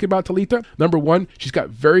I like about Talita, number 1, she's got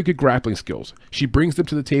very good grappling skills. She brings them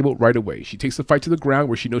to the table right away. She takes the fight to the ground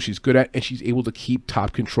where she knows she's good at, and she's able to to keep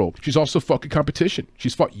top control. She's also fought good competition.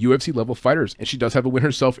 She's fought UFC level fighters, and she does have a win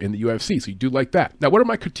herself in the UFC, so you do like that. Now, what are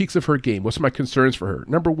my critiques of her game? What's my concerns for her?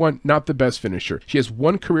 Number one, not the best finisher. She has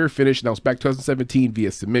one career finish, and that was back 2017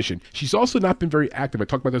 via submission. She's also not been very active. I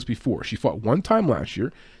talked about this before. She fought one time last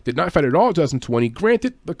year, did not fight at all in 2020,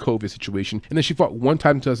 granted the COVID situation, and then she fought one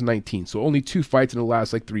time in 2019, so only 2 fights in the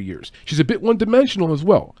last 3 years. She's a bit one-dimensional as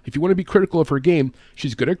well. If you want to be critical of her game,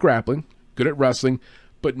 she's good at grappling, good at wrestling,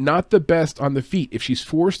 but not the best on the feet. If she's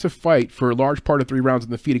forced to fight for a large part of 3 rounds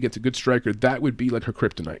on the feet against a good striker, that would be like her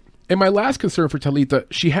kryptonite. And my last concern for Talita,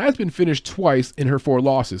 she has been finished twice in her 4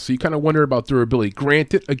 losses, so you kind of wonder about durability.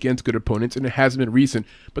 Granted, against good opponents, and it hasn't been recent,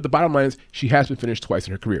 but the bottom line is she has been finished twice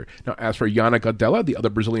in her career. Now, as for Yana Gadelha, the other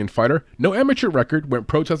Brazilian fighter, no amateur record, went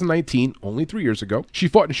pro 2019, only 3 years ago. She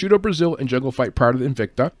fought in Shooto Brazil and Jungle Fight prior to the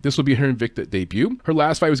Invicta. This will be her Invicta debut. Her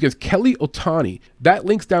last fight was against Kelly Otani. That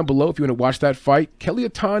link's down below if you want to watch that fight. Kelly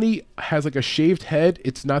Otani has a shaved head.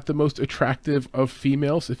 It's not the most attractive of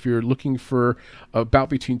females. If you're looking for a bout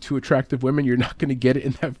between 2 attractive women, you're not going to get it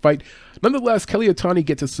in that fight. Nonetheless, Kelly Otani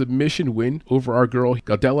gets a submission win over our girl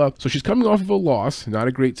Gadelha. So she's coming off of a loss, not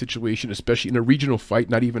a great situation, especially in a regional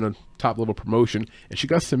fight, not even a top level promotion, and she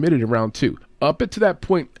got submitted in round 2. Up to that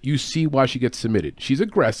point, you see why she gets submitted. She's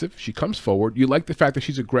aggressive. She comes forward. You like the fact that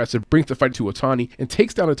she's aggressive, brings the fight to Otani, and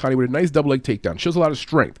takes down Otani with a nice double leg takedown. Shows a lot of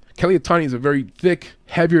strength. Kelly Otani is a very thick,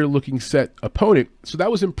 heavier looking set opponent, so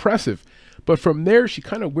that was impressive. But from there, she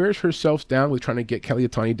kind of wears herself down with trying to get Kelly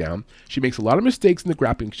Otani down. She makes a lot of mistakes in the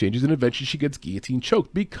grappling exchanges, and eventually she gets guillotine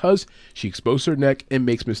choked because she exposed her neck and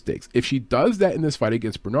makes mistakes. If she does that in this fight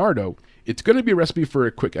against Bernardo, it's going to be a recipe for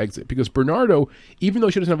a quick exit, because Bernardo, even though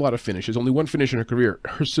she doesn't have a lot of finishes, only 1 finish in her career,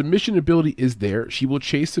 her submission ability is there. She will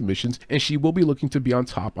chase submissions, and she will be looking to be on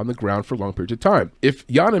top on the ground for long periods of time. If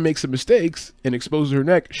Yana makes some mistakes and exposes her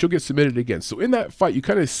neck, she'll get submitted again. So in that fight, you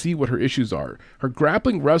kind of see what her issues are. Her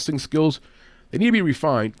grappling, wrestling skills, they need to be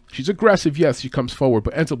refined. She's aggressive, yes, she comes forward,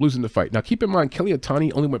 but ends up losing the fight. Now, keep in mind, Kelly Otani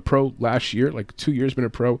only went pro last year, 2 years been a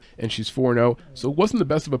pro, and she's 4-0. So it wasn't the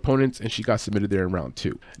best of opponents, and she got submitted there in round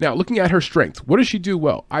 2. Now, looking at her strengths, what does she do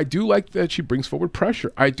well? I do like that she brings forward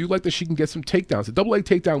pressure. I do like that she can get some takedowns. The double leg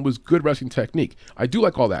takedown was good wrestling technique. I do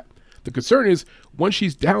like all that. The concern is, once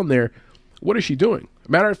she's down there, what is she doing?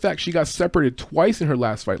 Matter of fact, she got separated twice in her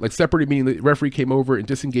last fight. Separated meaning the referee came over and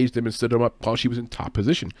disengaged them and stood them up while she was in top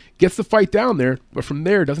position. Gets the fight down there, but from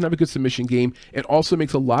there doesn't have a good submission game, and also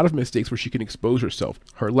makes a lot of mistakes where she can expose herself.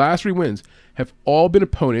 Her last 3 wins have all been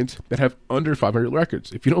opponents that have under 500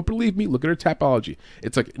 records. If you don't believe me, look at her Tapology.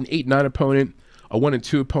 It's an 8-9 opponent, a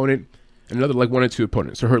 1-2 opponent, and another 1 and 2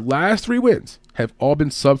 opponent. So her last 3 wins have all been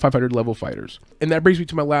sub 500 level fighters. And that brings me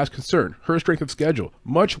to my last concern, her strength of schedule.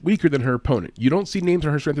 Much weaker than her opponent. You don't see names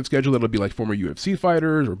on her strength of schedule that'll be former UFC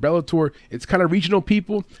fighters or Bellator. It's kind of regional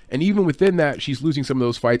people, and even within that, she's losing some of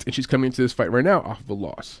those fights, and she's coming into this fight right now off of a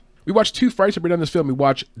loss. We watched 2 fights that were done in this film. We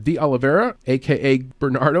watched De Oliveira, a.k.a.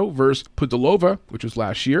 Bernardo, versus Pudilova, which was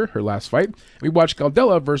last year, her last fight. And we watched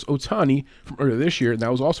Gadelha versus Otani from earlier this year, and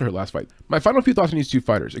that was also her last fight. My final few thoughts on these 2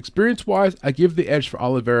 fighters. Experience-wise, I give the edge for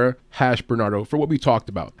Oliveira / Bernardo for what we talked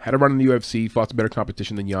about. Had a run in the UFC, fought some better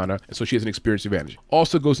competition than Yana, and so she has an experience advantage.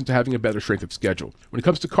 Also goes into having a better strength of schedule. When it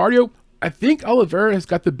comes to cardio, I think Oliveira has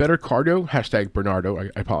got the better cardio. # Bernardo,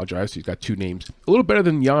 I apologize. He's got 2 names. A little better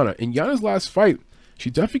than Yana. In Yana's last fight, she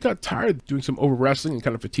definitely got tired of doing some over wrestling and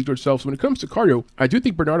kind of fatigued herself. So when it comes to cardio, I do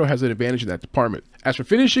think Bernardo has an advantage in that department. As for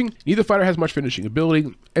finishing, neither fighter has much finishing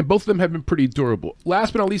ability, and both of them have been pretty durable.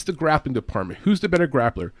 Last but not least, the grappling department. Who's the better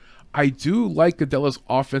grappler? I do like Gadelha's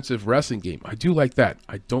offensive wrestling game. I do like that.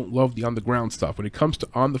 I don't love the on-the-ground stuff. When it comes to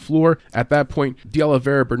on the floor, at that point, De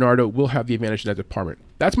Oliveira, Bernardo will have the advantage in that department.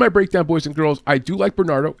 That's my breakdown, boys and girls. I do like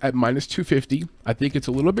Bernardo at -250. I think it's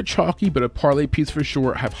a little bit chalky, but a parlay piece for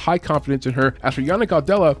sure. I have high confidence in her. As for Yana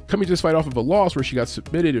Gadelha, coming to this fight off of a loss where she got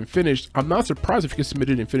submitted and finished, I'm not surprised if she gets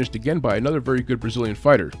submitted and finished again by another very good Brazilian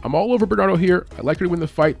fighter. I'm all over Bernardo here. I like her to win the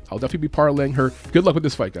fight. I'll definitely be parlaying her. Good luck with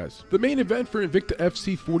this fight, guys. The main event for Invicta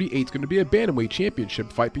FC 48 is going to be a bantamweight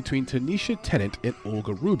championship fight between Tanisha Tennant and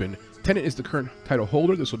Olga Rubin. Tennant is the current title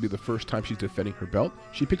holder. This will be the first time she's defending her belt.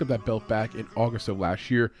 She picked up that belt back in August of last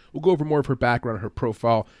year. We'll go over more of her background, her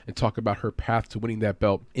profile, and talk about her path to winning that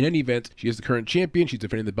belt. In any event, she is the current champion. She's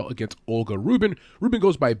defending the belt against Olga Rubin. Rubin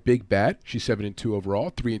goes by Big Bad. She's 7-2 overall,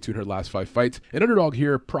 3-2 in her last 5 fights. An underdog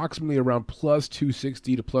here, approximately around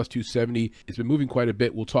 +260 to +270. It's been moving quite a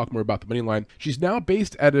bit. We'll talk more about the money line. She's now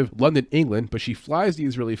based out of London, England, but she flies the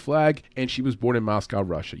Israeli flag, and she was born in Moscow,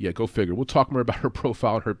 Russia. Yeah, go figure. We'll talk more about her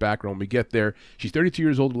profile and her background on when we get there. She's 32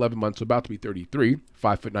 years old, 11 months, so about to be 33,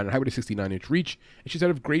 5'9", and height with a 69-inch reach, and she's out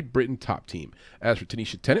of Great Britain top team. As for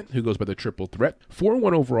Tanisha Tennant, who goes by the triple threat,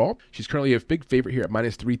 4-1 overall. She's currently a big favorite here at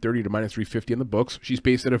minus 330 to minus 350 in the books. She's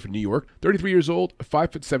based out of New York, 33 years old,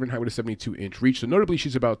 5'7", height with a 72-inch reach. So notably,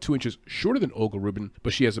 she's about 2 inches shorter than Olga Rubin,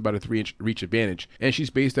 but she has about a 3-inch reach advantage. And she's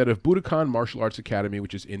based out of Budokan Martial Arts Academy,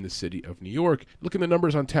 which is in the city of New York. Looking at the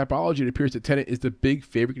numbers on Tapology, it appears that Tennant is the big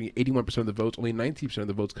favorite, getting 81% of the votes, only 19% of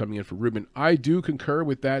the votes coming in for Rubin. I do concur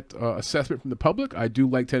with that assessment from the public. I do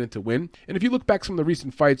like Tennant to win. And if you look back some of the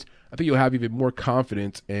recent fights, I think you'll have even more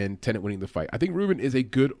confidence in Tennant winning the fight. I think Rubin is a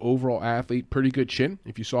good overall athlete, pretty good chin.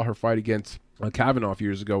 If you saw her fight against Kavanaugh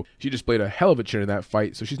years ago, she displayed a hell of a chin in that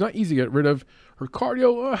fight, so she's not easy to get rid of. Her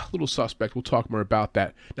cardio, a little suspect. We'll talk more about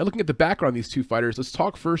that. Now, looking at the background of these two fighters, let's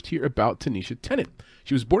talk first here about Tanisha Tennant.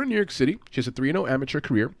 She was born in New York City. She has a 3-0 amateur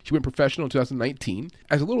career. She went professional in 2019.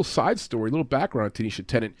 As a little side story, a little background on Tanisha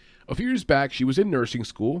Tennant, a few years back, she was in nursing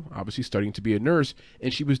school, obviously studying to be a nurse,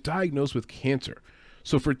 and she was diagnosed with cancer.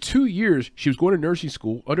 So for 2 years, she was going to nursing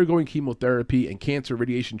school, undergoing chemotherapy and cancer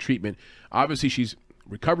radiation treatment. Obviously, she's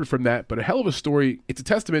recovered from that, but a hell of a story. It's a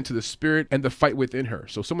testament to the spirit and the fight within her.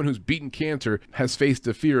 So someone who's beaten cancer, has faced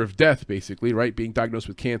the fear of death, basically, right? Being diagnosed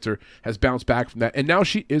with cancer, has bounced back from that. And now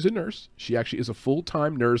she is a nurse. She actually is a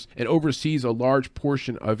full-time nurse and oversees a large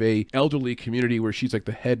portion of a elderly community where she's like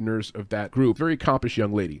the head nurse of that group. Very accomplished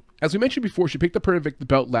young lady. As we mentioned before, she picked up her Invicta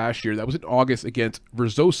belt last year. That was in August against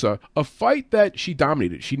Verzosa, a fight that she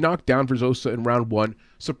dominated. She knocked down Verzosa in round 1.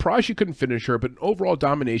 Surprised she couldn't finish her, but an overall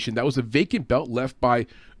domination. That was a vacant belt left by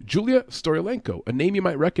Julia Storolenko, a name you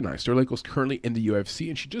might recognize. Storolenko is currently in the UFC,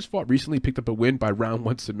 and she just fought recently, picked up a win by round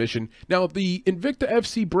 1 submission. Now, the Invicta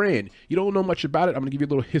FC brand, you don't know much about it. I'm going to give you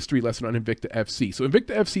a little history lesson on Invicta FC. So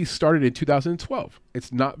Invicta FC started in 2012.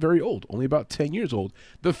 It's not very old, only about 10 years old.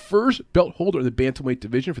 The first belt holder in the bantamweight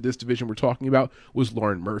division, for this division we're talking about, was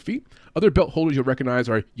Lauren Murphy. Other belt holders you'll recognize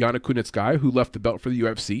are Yana Kunitskaya, who left the belt for the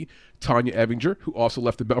UFC, Tanya Evinger, who also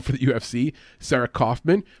left the belt for the UFC, Sarah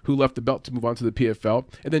Kaufman, who left the belt to move on to the PFL,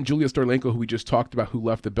 and then Julia Storolenko, who we just talked about, who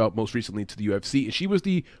left the belt most recently to the UFC. And she was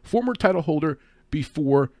the former title holder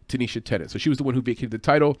before Tanisha Tennant. So she was the one who vacated the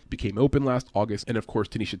title, became open last August, and of course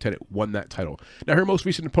Tanisha Tennant won that title. Now her most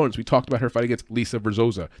recent opponents, we talked about her fight against Lisa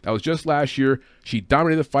Verzosa. That was just last year. She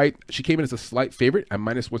dominated the fight. She came in as a slight favorite at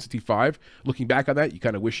minus 165. Looking back on that, you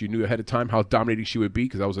kind of wish you knew ahead of time how dominating she would be,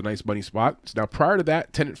 because that was a nice money spot. So now prior to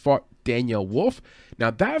that, Tennant fought Danielle Wolf. Now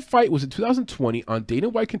that fight was in 2020 on Dana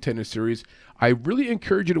White Contender Series. I really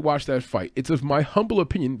encourage you to watch that fight. It's of my humble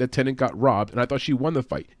opinion that Tennant got robbed, and I thought she won the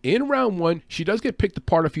fight. In round 1, she does get picked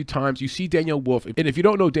apart a few times. You see Danielle Wolf, and if you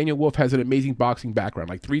don't know, Danielle Wolf has an amazing boxing background,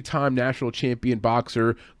 like 3-time national champion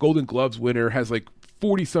boxer, Golden Gloves winner, has like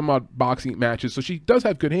 40 some odd boxing matches. So she does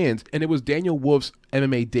have good hands, and it was Danielle Wolf's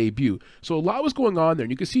MMA debut. So a lot was going on there,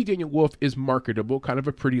 and you can see Danielle Wolf is marketable, kind of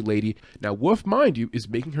a pretty lady. Now Wolf, mind you, is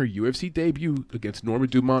making her UFC debut against Norma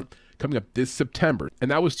Dumont coming up this September. And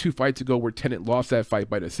that was 2 fights ago where Tennant lost that fight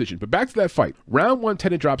by decision. But back to that fight. Round 1,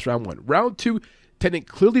 Tennant drops round 1. Round 2, Tennant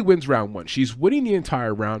clearly wins round 1. She's winning the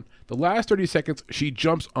entire round. The last 30 seconds, she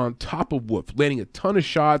jumps on top of Wolf, landing a ton of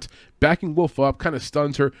shots, backing Wolf up, kind of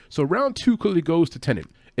stuns her. So round 2 clearly goes to Tennant.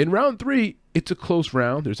 In round 3, it's a close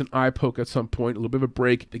round. There's an eye poke at some point, a little bit of a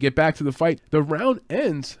break. They get back to the fight. The round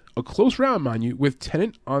ends, a close round, mind you, with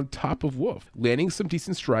Tennant on top of Wolf, landing some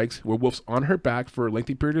decent strikes where Wolf's on her back for a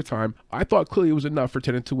lengthy period of time. I thought clearly it was enough for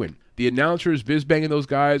Tennant to win. The announcers, Viz Bang and those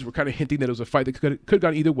guys were kind of hinting that it was a fight that could have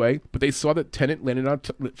gone either way, but they saw that Tennant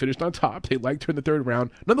finished on top. They liked her in the 3rd round.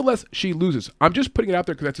 Nonetheless, she loses. I'm just putting it out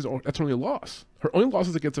there because that's only a loss. Her only loss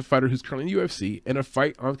is against a fighter who's currently in the UFC in a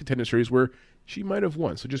fight on Contender Series where she might have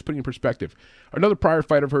won. So just putting in perspective. Another prior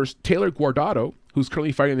fight of hers, Taylor Guardado, who's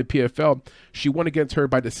currently fighting in the PFL. She won against her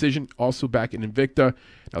by decision, also back in Invicta.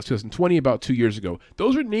 That was 2020, about 2 years ago.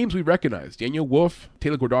 Those are names we recognize. Danielle Wolf,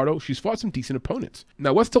 Taylor Guardado. She's fought some decent opponents.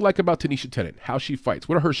 Now, what's to like about Tanisha Tennant? How she fights?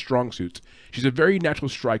 What are her strong suits? She's a very natural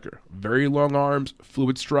striker. Very long arms,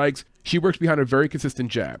 fluid strikes. She works behind a very consistent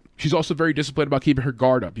jab. She's also very disciplined about keeping her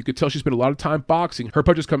guard up. You could tell she spent a lot of time boxing. Her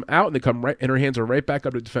punches come out and they come right, and her hands are right back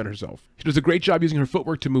up to defend herself. She does a great job using her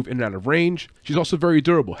footwork to move in and out of range. She's also very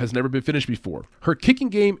durable, has never been finished before. Her kicking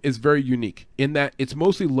game is very unique in that it's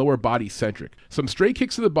mostly lower body centric. Some straight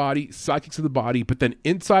kicks to the body, side kicks to the body, but then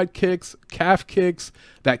inside kicks, calf kicks,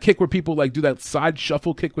 that kick where people like do that side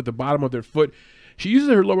shuffle kick with the bottom of their foot. She uses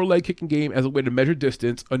her lower leg kicking game as a way to measure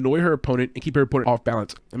distance, annoy her opponent, and keep her opponent off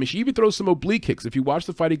balance. I mean, she even throws some oblique kicks. If you watch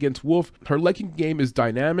the fight against Wolf, her leg kicking game is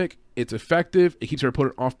dynamic, it's effective, it keeps her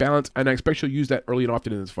opponent off balance, and I expect she'll use that early and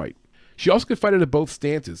often in this fight. She also could fight at both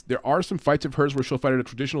stances. There are some fights of hers where she'll fight at a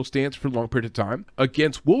traditional stance for a long period of time.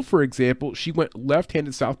 Against Wolf, for example, she went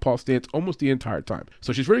left-handed southpaw stance almost the entire time.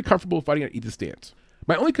 So she's very comfortable fighting at either stance.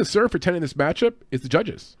 My only concern for Tennant in this matchup is the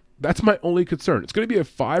judges. That's my only concern. It's going to be a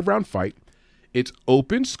 5-round fight. It's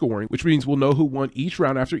open scoring, which means we'll know who won each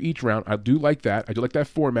round after each round. I do like that. I do like that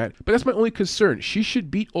format. But that's my only concern. She should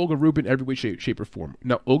beat Olga Rubin every way, shape, or form.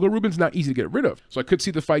 Now, Olga Rubin's not easy to get rid of. So I could see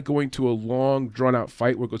the fight going to a long, drawn-out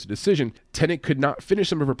fight where it goes to decision. Tennant could not finish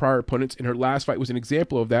some of her prior opponents, and her last fight was an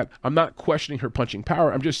example of that. I'm not questioning her punching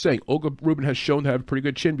power. I'm just saying Olga Rubin has shown to have a pretty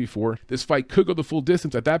good chin before. This fight could go the full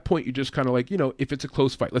distance. At that point, you're just kind of like, if it's a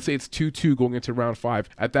close fight. Let's say it's 2-2 going into round 5.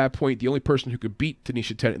 At that point, the only person who could beat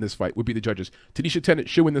Tanisha Tennant in this fight would be the judges. Tanisha Tennant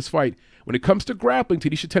should win this fight. When it comes to grappling,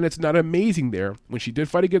 Tanisha Tennant's not amazing there. When she did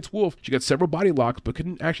fight against Wolf, she got several body locks, but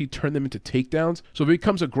couldn't actually turn them into takedowns. So if it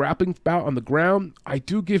becomes a grappling bout on the ground, I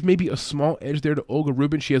do give maybe a small edge there to Olga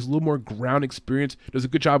Rubin. She has a little more ground experience, does a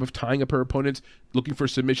good job of tying up her opponents, looking for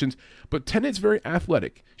submissions, but Tennant's very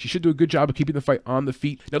athletic. She should do a good job of keeping the fight on the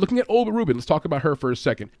feet. Now looking at Olga Rubin, let's talk about her for a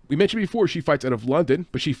second. We mentioned before she fights out of London,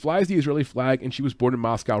 but she flies the Israeli flag and she was born in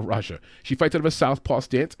Moscow, Russia. She fights out of a southpaw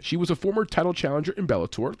stance. She was a former title challenger in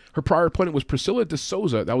Bellator. Her prior opponent was Priscilla de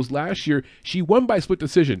Souza. That was last year. She won by split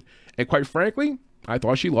decision, and quite frankly, I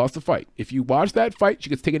thought she lost the fight. If you watch that fight, she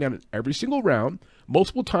gets taken down in every single round,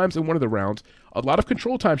 multiple times in one of the rounds. A lot of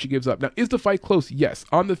control time she gives up. Now, is the fight close? Yes.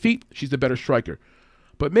 On the feet, she's the better striker.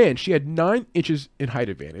 But man, she had 9 inches in height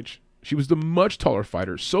advantage. She was the much taller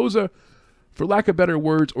fighter. Souza, for lack of better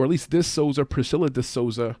words, or at least this Souza, Priscilla de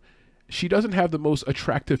Souza, she doesn't have the most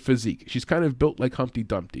attractive physique. She's kind of built like Humpty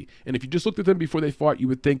Dumpty. And if you just looked at them before they fought, you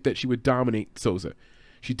would think that she would dominate Souza.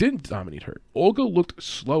 She didn't dominate her. Olga looked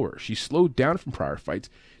slower. She slowed down from prior fights,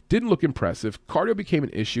 didn't look impressive. Cardio became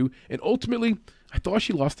an issue, and ultimately, I thought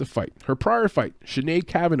she lost the fight. Her prior fight, Sinead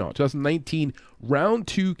Kavanagh, 2019, round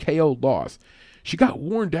 2 KO loss. She got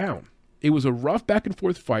worn down. It was a rough back and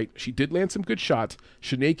forth fight. She did land some good shots.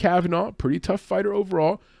 Sinead Kavanagh, pretty tough fighter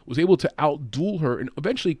overall, was able to outduel her, and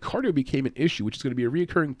eventually cardio became an issue, which is going to be a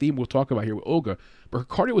recurring theme we'll talk about here with Olga. But her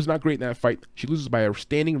cardio was not great in that fight. She loses by a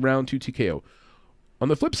standing round 2 TKO. On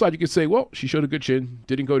the flip side, you could say, well, she showed a good chin,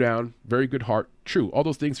 didn't go down, very good heart. True, all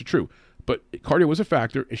those things are true. But cardio was a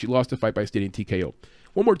factor, and she lost the fight by standing TKO.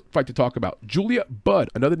 One more fight to talk about. Julia Budd,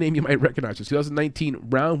 another name you might recognize. It's 2019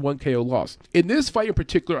 round 1 KO loss. In this fight in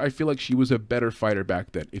particular, I feel like she was a better fighter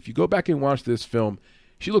back then. If you go back and watch this film,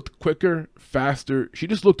 she looked quicker, faster. She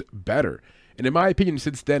just looked better. And in my opinion,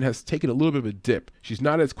 since then, has taken a little bit of a dip. She's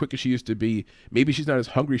not as quick as she used to be. Maybe she's not as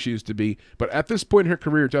hungry as she used to be. But at this point in her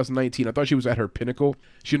career, 2019, I thought she was at her pinnacle.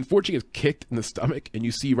 She unfortunately gets kicked in the stomach, and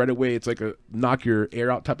you see right away it's like a knock your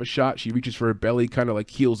air out type of shot. She reaches for her belly, kind of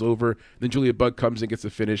like heels over. Then Julia Budd comes and gets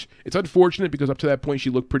the finish. It's unfortunate because up to that point,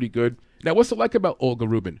 she looked pretty good. Now, what's it like about Olga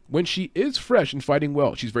Rubin? When she is fresh and fighting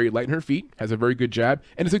well, she's very light in her feet, has a very good jab,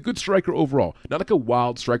 and is a good striker overall. Not like a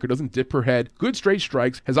wild striker, doesn't dip her head. Good straight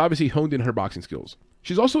strikes, has obviously honed in her boxing skills.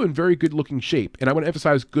 She's also in very good looking shape, and I want to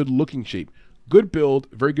emphasize good looking shape. Good build,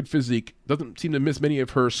 very good physique, doesn't seem to miss many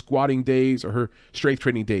of her squatting days or her strength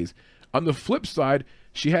training days. On the flip side,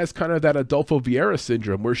 she has kind of that Adolfo Vieira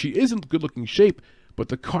syndrome where she is in good looking shape, but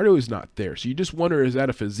the cardio is not there. So you just wonder, is that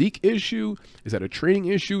a physique issue? Is that a training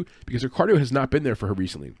issue? Because her cardio has not been there for her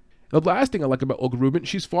recently. The last thing I like about Olga Rubin,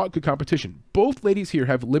 she's fought good competition. Both ladies here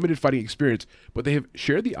have limited fighting experience, but they have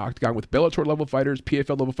shared the octagon with Bellator level fighters,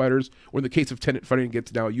 PFL level fighters, or in the case of Tennant fighting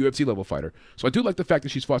against now a UFC level fighter. So I do like the fact that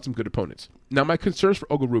she's fought some good opponents. Now my concerns for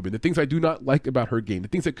Olga Rubin, the things I do not like about her game, the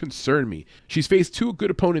things that concern me. She's faced 2 good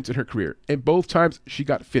opponents in her career, and both times she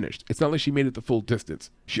got finished. It's not like she made it the full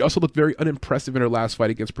distance. She also looked very unimpressive in her last fight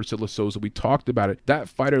against Priscilla Souza. We talked about it. That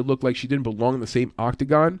fighter looked like she didn't belong in the same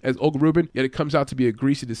octagon as Olga Rubin, yet it comes out to be a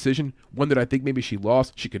greasy decision, one that I think maybe she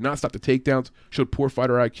lost. She could not stop the takedowns, showed poor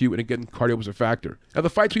fighter IQ, and again, cardio was a factor. Now the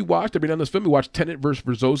fights we watched, I mean on this film, we watched Tennant versus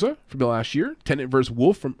Verzosa from the last year, Tennant versus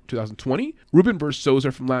Wolf from 2020, Rubin versus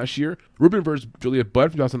Souza from last year, Rubin versus Julia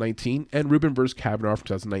Budd from 2019, and Rubin versus Kavanagh from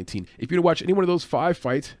 2019. If you want to watch any one of those 5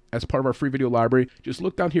 fights as part of our free video library, just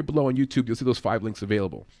look down here below on YouTube. You'll see those 5 links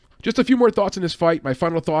available. Just a few more thoughts on this fight. My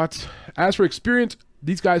final thoughts. As for experience,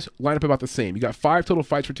 these guys line up about the same. You got 5 total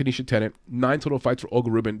fights for Tanisha Tennant, 9 total fights for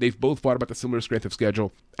Olga Rubin. They've both fought about the similar strength of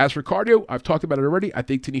schedule. As for cardio, I've talked about it already. I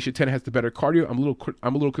think Tanisha Tennant has the better cardio. I'm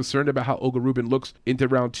a little concerned about how Olga Rubin looks into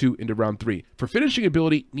round 2, into round 3. For finishing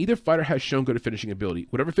ability, neither fighter has shown good at finishing ability.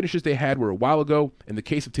 Whatever finishes they had were a while ago. In the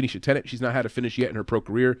case of Tanisha Tennant, she's not had a finish yet in her pro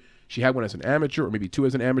career. She had one as an amateur, or maybe 2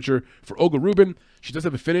 as an amateur. For Olga Rubin, she does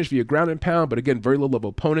have a finish via ground and pound, but again, very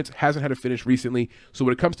low-level opponents. Hasn't had a finish recently. So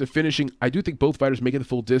when it comes to finishing, I do think both fighters make it the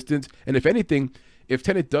full distance. And if anything, If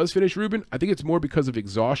Tennant does finish Rubin, I think it's more because of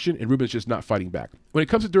exhaustion and Rubin's just not fighting back. When it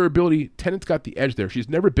comes to durability, Tennant's got the edge there. She's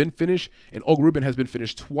never been finished, and Olga Rubin has been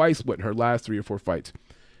finished twice in her last 3 or 4 fights.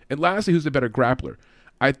 And lastly, who's the better grappler?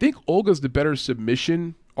 I think Olga's the better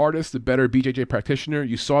submission artist, the better BJJ practitioner.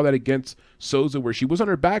 You saw that against Souza, where she was on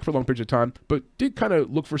her back for long periods of time, but did kind of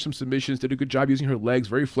look for some submissions, did a good job using her legs,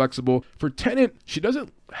 very flexible. For Tennant, she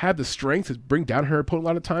doesn't have the strength to bring down her opponent a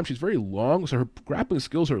lot of times. She's very long, so her grappling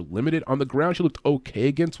skills are limited. On the ground, she looked okay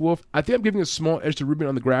against Wolf. I think I'm giving a small edge to Rubin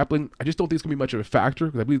on the grappling. I just don't think it's going to be much of a factor,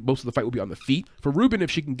 because I believe most of the fight will be on the feet. For Rubin, if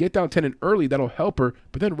she can get down Tennant early, that'll help her,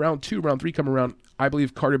 but then round 2, round 3 come around, I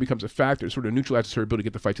believe cardio becomes a factor. It sort of neutralizes her ability to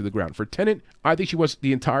get the fight to the ground. For Tennant, I think she wants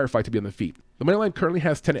the entire fight to be on the feet. The money line currently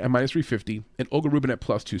has Tennant at minus 350 and Olga Rubin at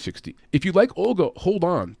plus 260. If you like Olga, hold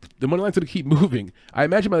on. The money line's going to keep moving. I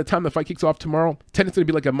imagine by the time the fight kicks off tomorrow, Tennant's going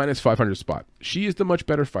to be like a minus 500 spot. She is the much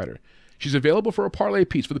better fighter. She's available for a parlay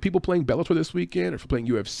piece for the people playing Bellator this weekend, or for playing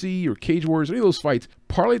UFC or Cage Warriors, any of those fights.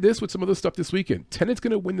 Parlay this with some other stuff this weekend. Tennant's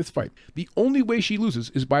going to win this fight. The only way she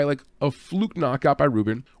loses is by like a fluke knockout by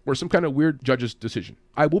Rubin or some kind of weird judge's decision.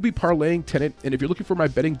 I will be parlaying Tennant, and if you're looking for my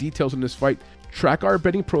betting details in this fight, track our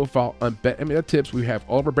betting profile on BetMGM. We have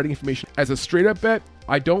all of our betting information. As a straight up bet,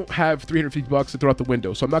 I don't have $350 to throw out the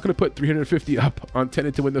window, so I'm not going to put $350 up on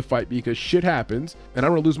Tennant to win the fight, because shit happens, and I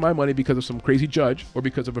don't want to lose my money because of some crazy judge or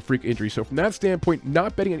because of a freak injury. So from that standpoint,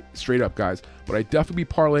 not betting it straight up, guys, but I definitely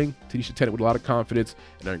be parlaying Tanisha Tennant with a lot of confidence,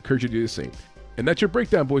 and I encourage you to do the same. And that's your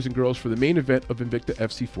breakdown, boys and girls, for the main event of Invicta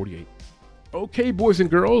FC 48. Okay, boys and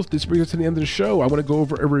girls, this brings us to the end of the show. I want to go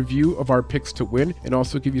over a review of our picks to win and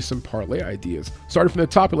also give you some parlay ideas. Starting from the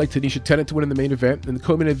top, we like Tanisha Tennant to win in the main event. In the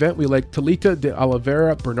co-main event, we like Talita de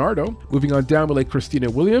Oliveira Bernardo. Moving on down, we like Christina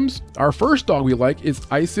Williams. Our first dog we like is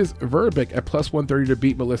Isis Verbeek at plus 130 to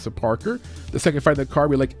beat Melissa Parker. The second fight in the card,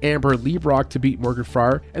 we like Amber Leibrock to beat Morgan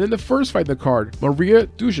Fryer. And then the first fight in the card, Maria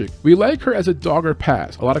Dujic. We like her as a dog or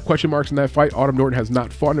pass. A lot of question marks in that fight. Autumn Norton has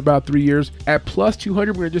not fought in about 3 years. At plus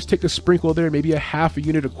 200, we're going to just take a sprinkle there, maybe a half a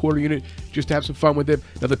unit, a quarter unit, just to have some fun with it.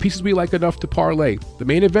 Now, the pieces we like enough to parlay: the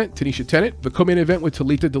main event, Tanisha Tennant; the co-main event with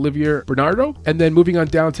Talita de Oliveira Bernardo; and then moving on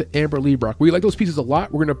down to Amber Leibrock. We like those pieces a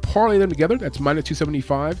lot. We're going to parlay them together. That's minus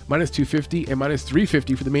 275, minus 250, and minus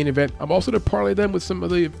 350 for the main event. I'm also going to parlay them with some of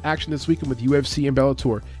the action this weekend with UFC and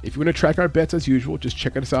Bellator. If you want to track our bets as usual, just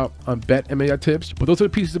check us out on BetMGM. But those are the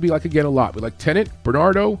pieces that we like again a lot. We like Tennant,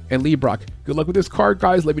 Bernardo, and Leibrock. Good luck with this card,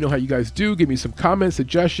 guys. Let me know how you guys do. Give me some comments,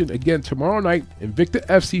 suggestion. Again, tomorrow night, Invicta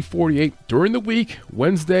FC 48 during the week,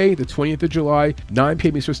 Wednesday, the 20th of July, 9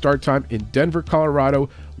 p.m. Eastern start time in Denver, Colorado.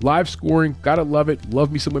 Live scoring. Gotta love it.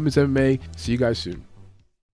 Love me some women's MMA. See you guys soon.